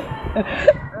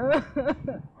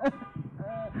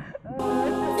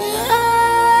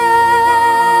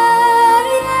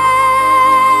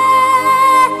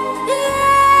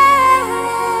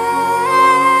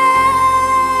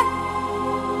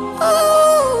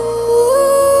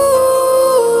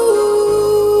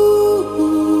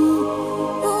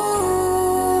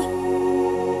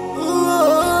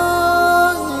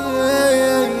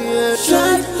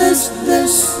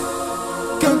 Childlessness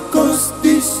can cause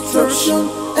destruction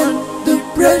and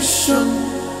depression.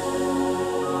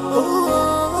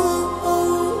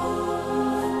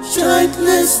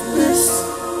 Childlessness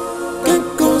can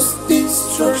cause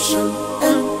destruction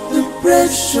and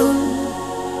depression.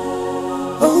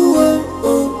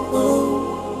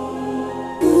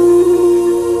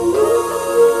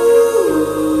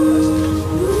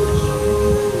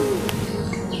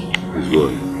 It's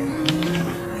good.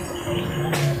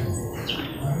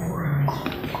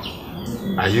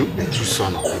 Are you a true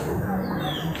son of people?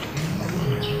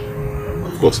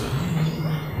 Of course.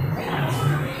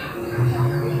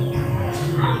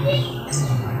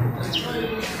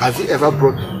 Have you ever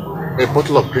brought a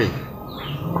bottle of drink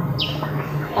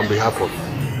on behalf of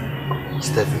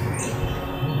Stephen?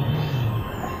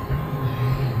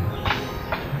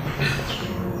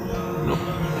 No.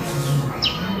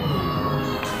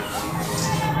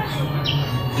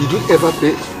 Did you ever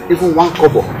pay even 1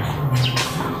 kobo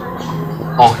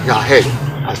on your head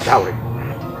as dowry?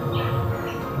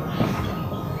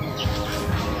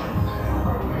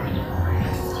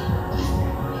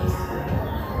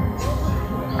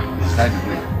 Besides the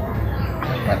way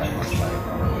my father was married,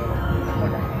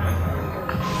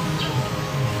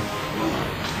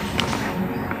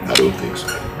 I don't think so.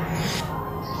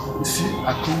 you see,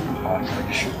 according to our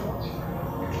tradition,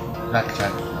 that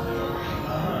child.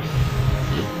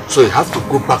 So you have to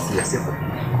go back to yourself.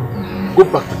 Go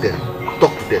back to them,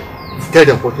 talk to them, tell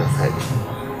them what you are fighting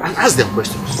and ask them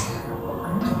questions.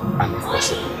 And if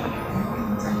possible,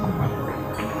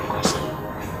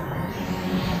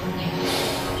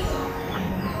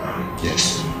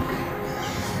 yes.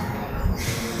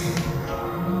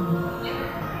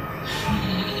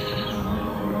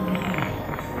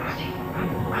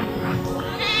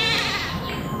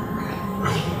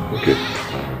 Okay.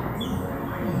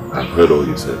 I've heard all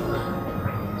you said.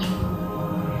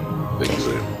 Thank you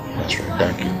very much. That's right.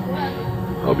 Thank you.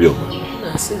 I'll be over.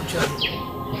 Safe journey.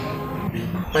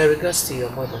 My regards to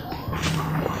your mother.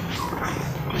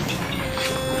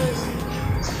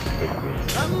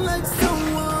 I'm like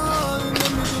someone in the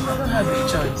middle I of don't have a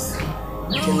choice.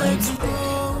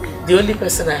 the The only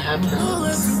person I have now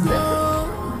is Stephanie.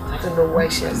 I don't know why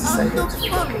she has decided to be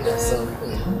locking herself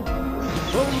in.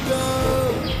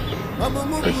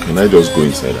 Can I just go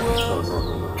inside?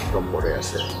 No. Don't worry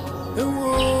yourself.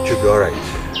 She'll be alright.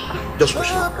 Just push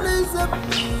her.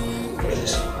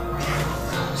 Please.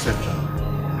 Center.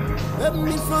 Help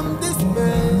me from this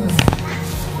mess.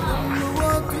 I don't know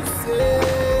what to say.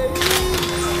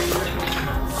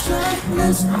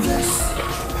 Childlessness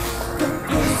can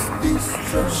cause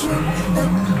destruction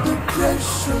and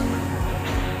depression.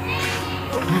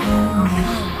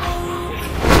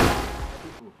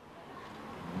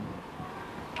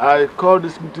 I called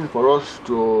this meeting for us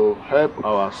to help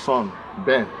our son,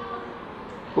 Ben,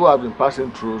 who has been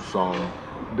passing through some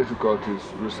difficulties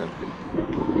recently.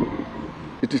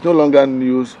 It is no longer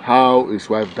news how his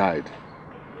wife died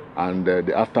and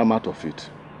the aftermath of it.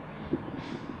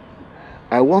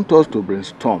 I want us to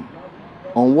brainstorm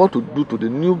on what to do to the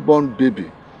newborn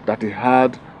baby that he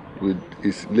had with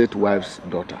his late wife's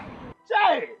daughter.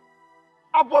 Say,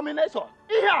 abomination.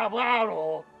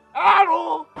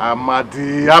 Arrow.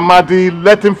 Amadi,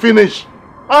 let him finish.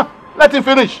 Huh? Let him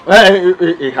finish.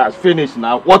 He has finished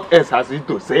now. What else has he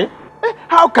to say?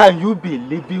 How can you be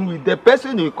living with the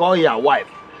person you call your wife,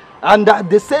 and at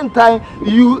the same time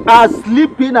you are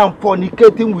sleeping and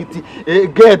fornicating with a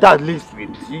girl that lives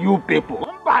with you people?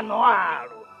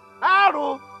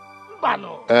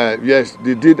 Yes,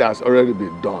 the deed has already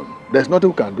been done. There's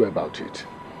nothing we can do about it.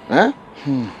 Eh?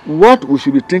 What we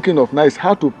should be thinking of now is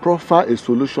how to proffer a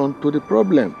solution to the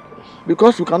problem.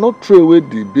 Because you cannot throw away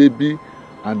the baby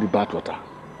and the bathwater.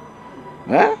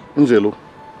 Eh? Nzelu,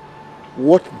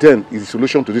 what then is the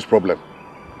solution to this problem?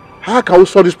 How can we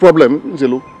solve this problem,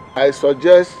 Nzelu? I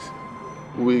suggest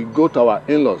we go to our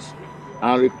in-laws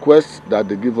and request that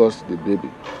they give us the baby.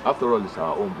 After all, it's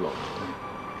our own blood.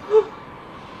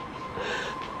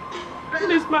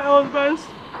 Please, my husband,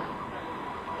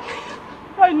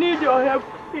 I need your help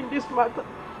in this matter.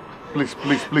 Please.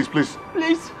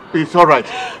 Please. It's all right.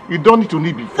 You don't need to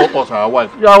kneel before us, our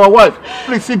wife. You're our wife.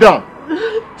 Please sit down.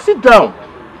 Sit down.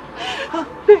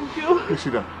 Thank you. Please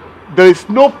sit down. There is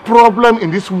no problem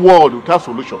in this world without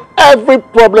solution. Every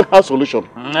problem has solution.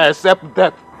 Except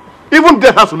death. Even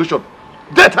death has solution.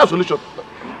 Death has solution.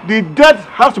 The dead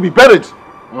has to be buried.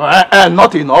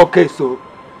 Not in all cases. So.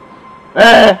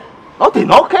 Not in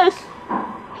all cases.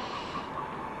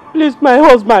 Please, my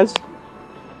husband.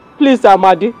 Please,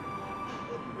 Amadi.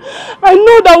 I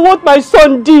know that what my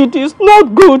son did is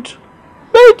not good.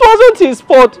 But it wasn't his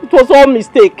fault. It was all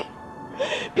mistake.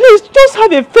 Please, just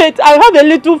have a faith. I have a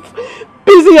little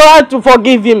peace in your heart to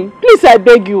forgive him. Please, I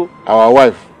beg you. Our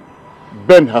wife,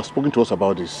 Ben, has spoken to us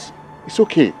about this. It's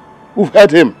okay. We've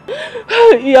heard him.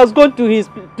 He has gone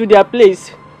to their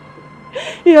place.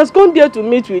 He has gone there to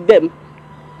meet with them.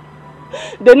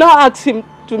 They now ask him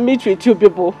to meet with you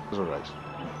people. That's all right.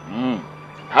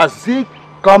 Has he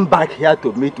come back here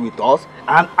to meet with us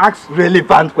and ask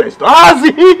relevant questions? Has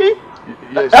he?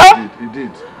 Yes, he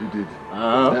did.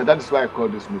 That is why I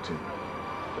called this meeting.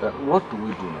 What do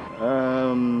we do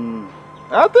now?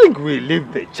 I think we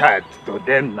leave the child to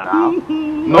them now.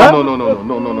 No,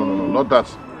 not that.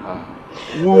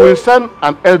 We will send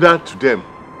an elder to them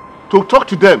to talk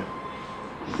to them.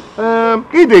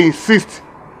 If they insist,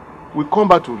 we come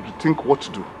back to think what to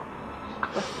do.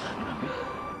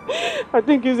 I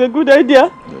think it's a good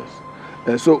idea.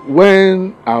 Yes. So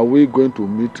when are we going to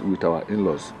meet with our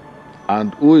in-laws?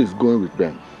 And who is going with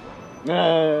them?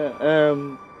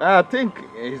 I think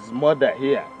his mother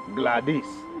here, Gladys.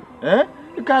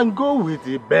 You can go with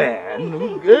the Ben.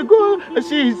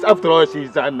 After all,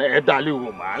 she's an elderly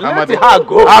woman. Let her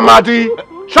go. Amadi,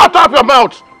 shut up your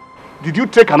mouth! Did you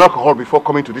take an alcohol before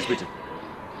coming to this meeting?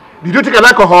 Did you take an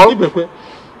alcohol?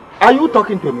 Are you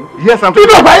talking to me? Yes, I'm talking.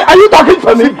 Are you talking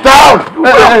to me? Sit down!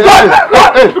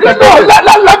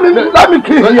 Let me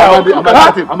kill you.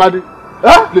 Amadi,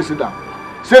 please sit down.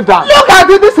 Sit down. Look at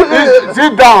this.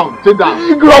 Sit down.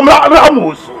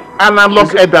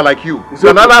 analog elder like you. It's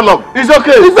an analog. It's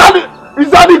okay. Is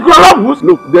that the Grolabus?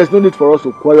 Look, there's no need for us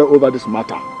to quarrel over this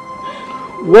matter.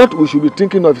 What we should be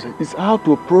thinking of is how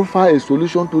to profile a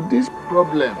solution to this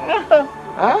problem.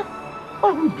 Huh? Why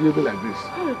are we behaving like this?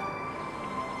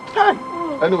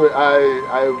 Anyway,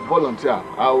 I volunteer.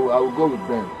 I will go with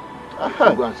Ben.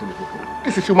 I'll go and see the people.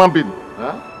 This is human being.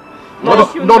 Huh? No,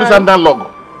 this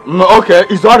analog. No, okay,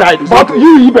 it's alright. But okay.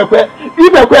 You,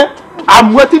 Ibekwe,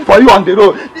 I'm waiting for you on the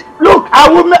road. Look, I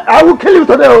will kill you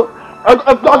today.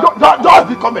 Just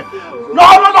be coming.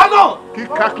 No. Keep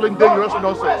cackling dangerous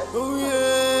nonsense. Oh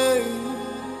yeah,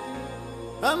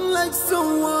 I'm like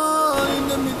someone in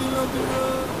the middle of the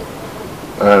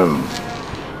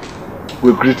road.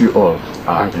 We greet you all.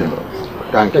 Thank you.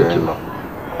 Thank you.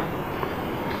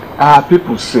 Our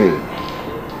people say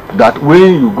that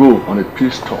when you go on a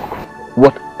peace talk,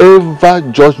 whatever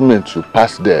judgment you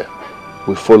pass there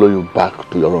will follow you back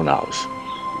to your own house.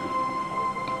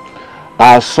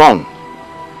 Our son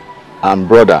and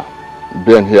brother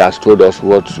Ben here has told us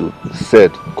what you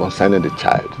said concerning the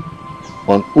child,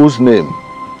 on whose name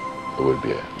it will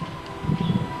bear.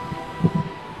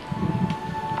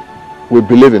 We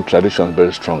believe in tradition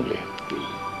very strongly,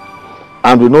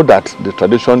 and we know that the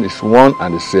tradition is one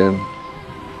and the same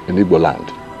in Igbo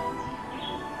land.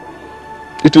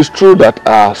 It is true that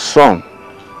our son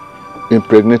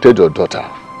impregnated your daughter,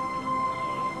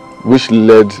 which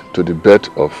led to the birth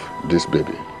of this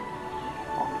baby.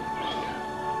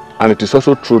 And it is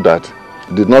also true that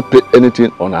he did not pay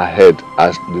anything on her head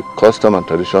as the custom and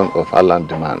tradition of her land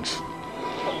demands.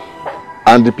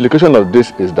 And the implication of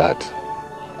this is that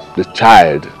the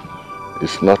child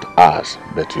is not ours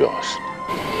but yours.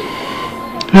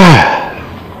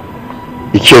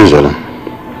 Ichezela,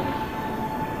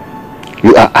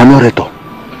 you are an orator,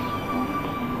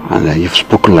 and you've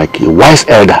spoken like a wise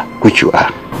elder, which you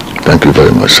are. Thank you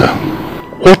very much, sir.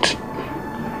 What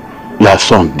your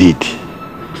son did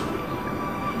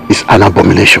is an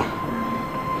abomination.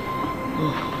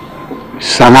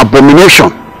 It's an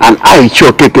abomination, and I,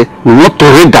 Chokeke, will not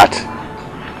tolerate that.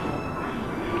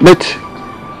 But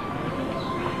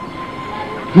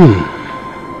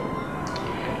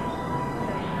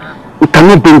we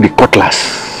cannot bring the cutlass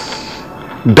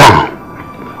down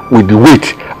with the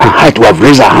weight and height we have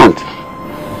raised our hand.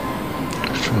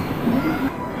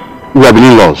 We have been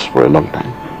in laws for a long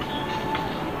time,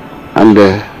 and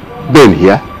Ben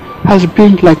here has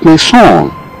been like my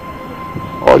son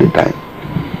all the time.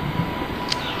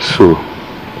 So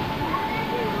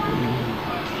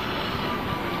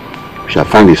we shall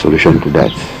find a solution to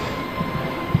that.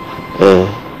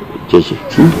 Jeje,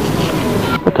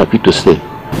 what have you to say?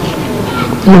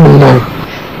 No.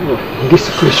 In this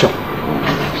situation,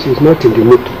 she's not in the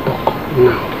mood to talk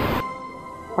now.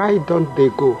 Why don't they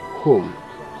go home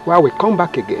while we come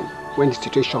back again when the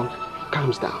situation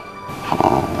calms down?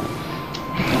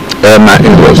 My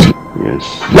in-laws, yes.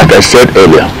 Like I said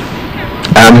earlier,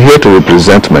 I am here to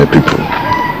represent my people,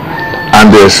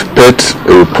 and they expect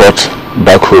a report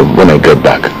back home when I get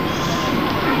back.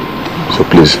 So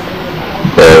please,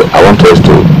 I want us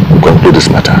to conclude this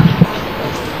matter.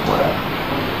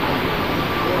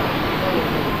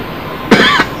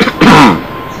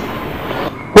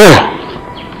 Well,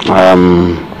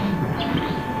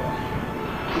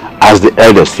 as the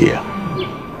eldest here,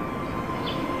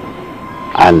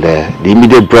 and the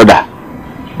immediate brother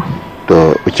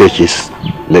to Uchechi's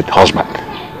late husband,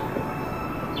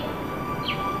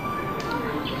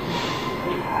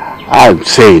 I'm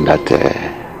saying that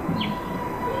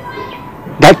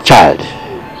that child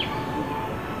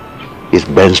is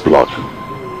Ben's blood,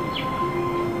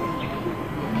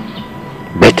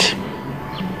 but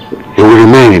he will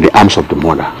remain in the arms of the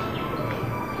mother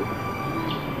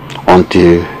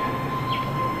until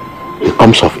he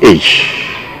comes of age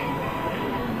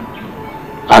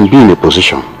and be in a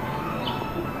position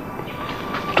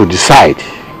to decide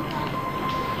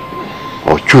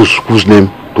or choose whose name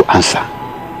to answer.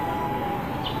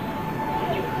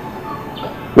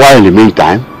 While in the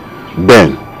meantime,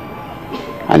 Ben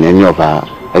and any of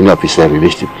his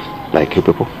relatives, like you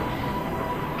people,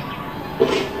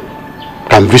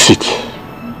 can visit.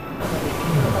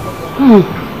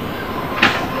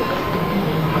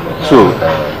 So,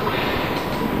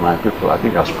 my people, I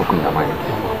think I've spoken your mind.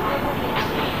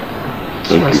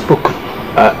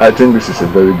 I think this is a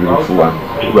very beautiful one.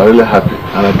 We are really happy,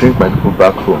 and I think my people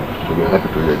back home will be happy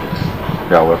to hear this.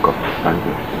 You are welcome. Thank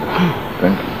you.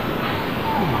 Thank you.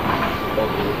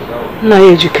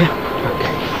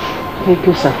 Okay. Thank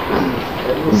you, sir.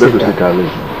 Better to take our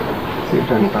leave.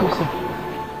 Thank you, sir.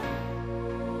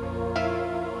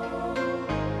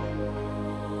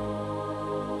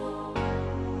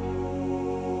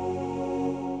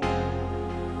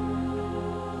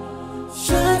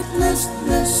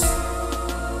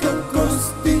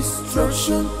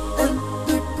 destruction and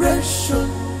depression.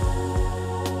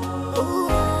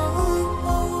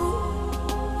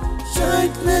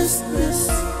 Childlessness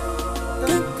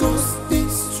can cause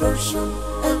destruction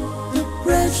and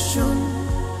depression.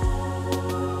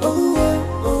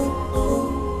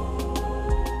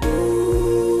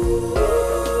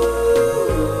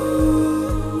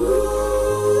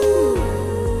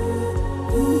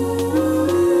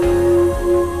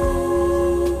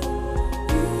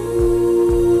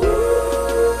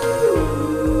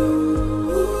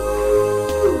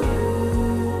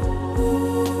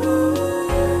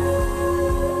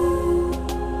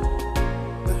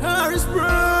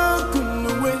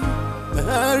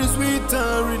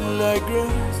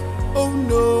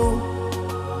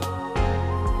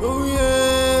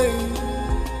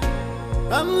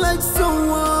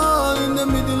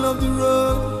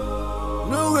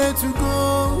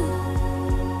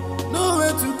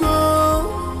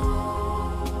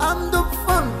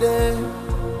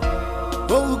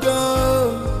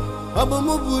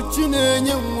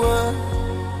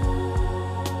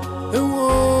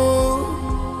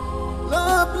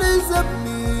 Lord, please help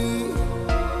me.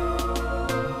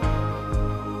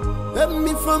 Help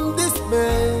me from this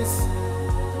mess.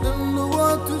 I don't know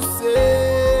what to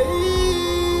say.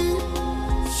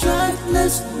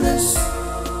 Childlessness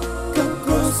can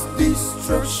cause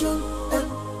destruction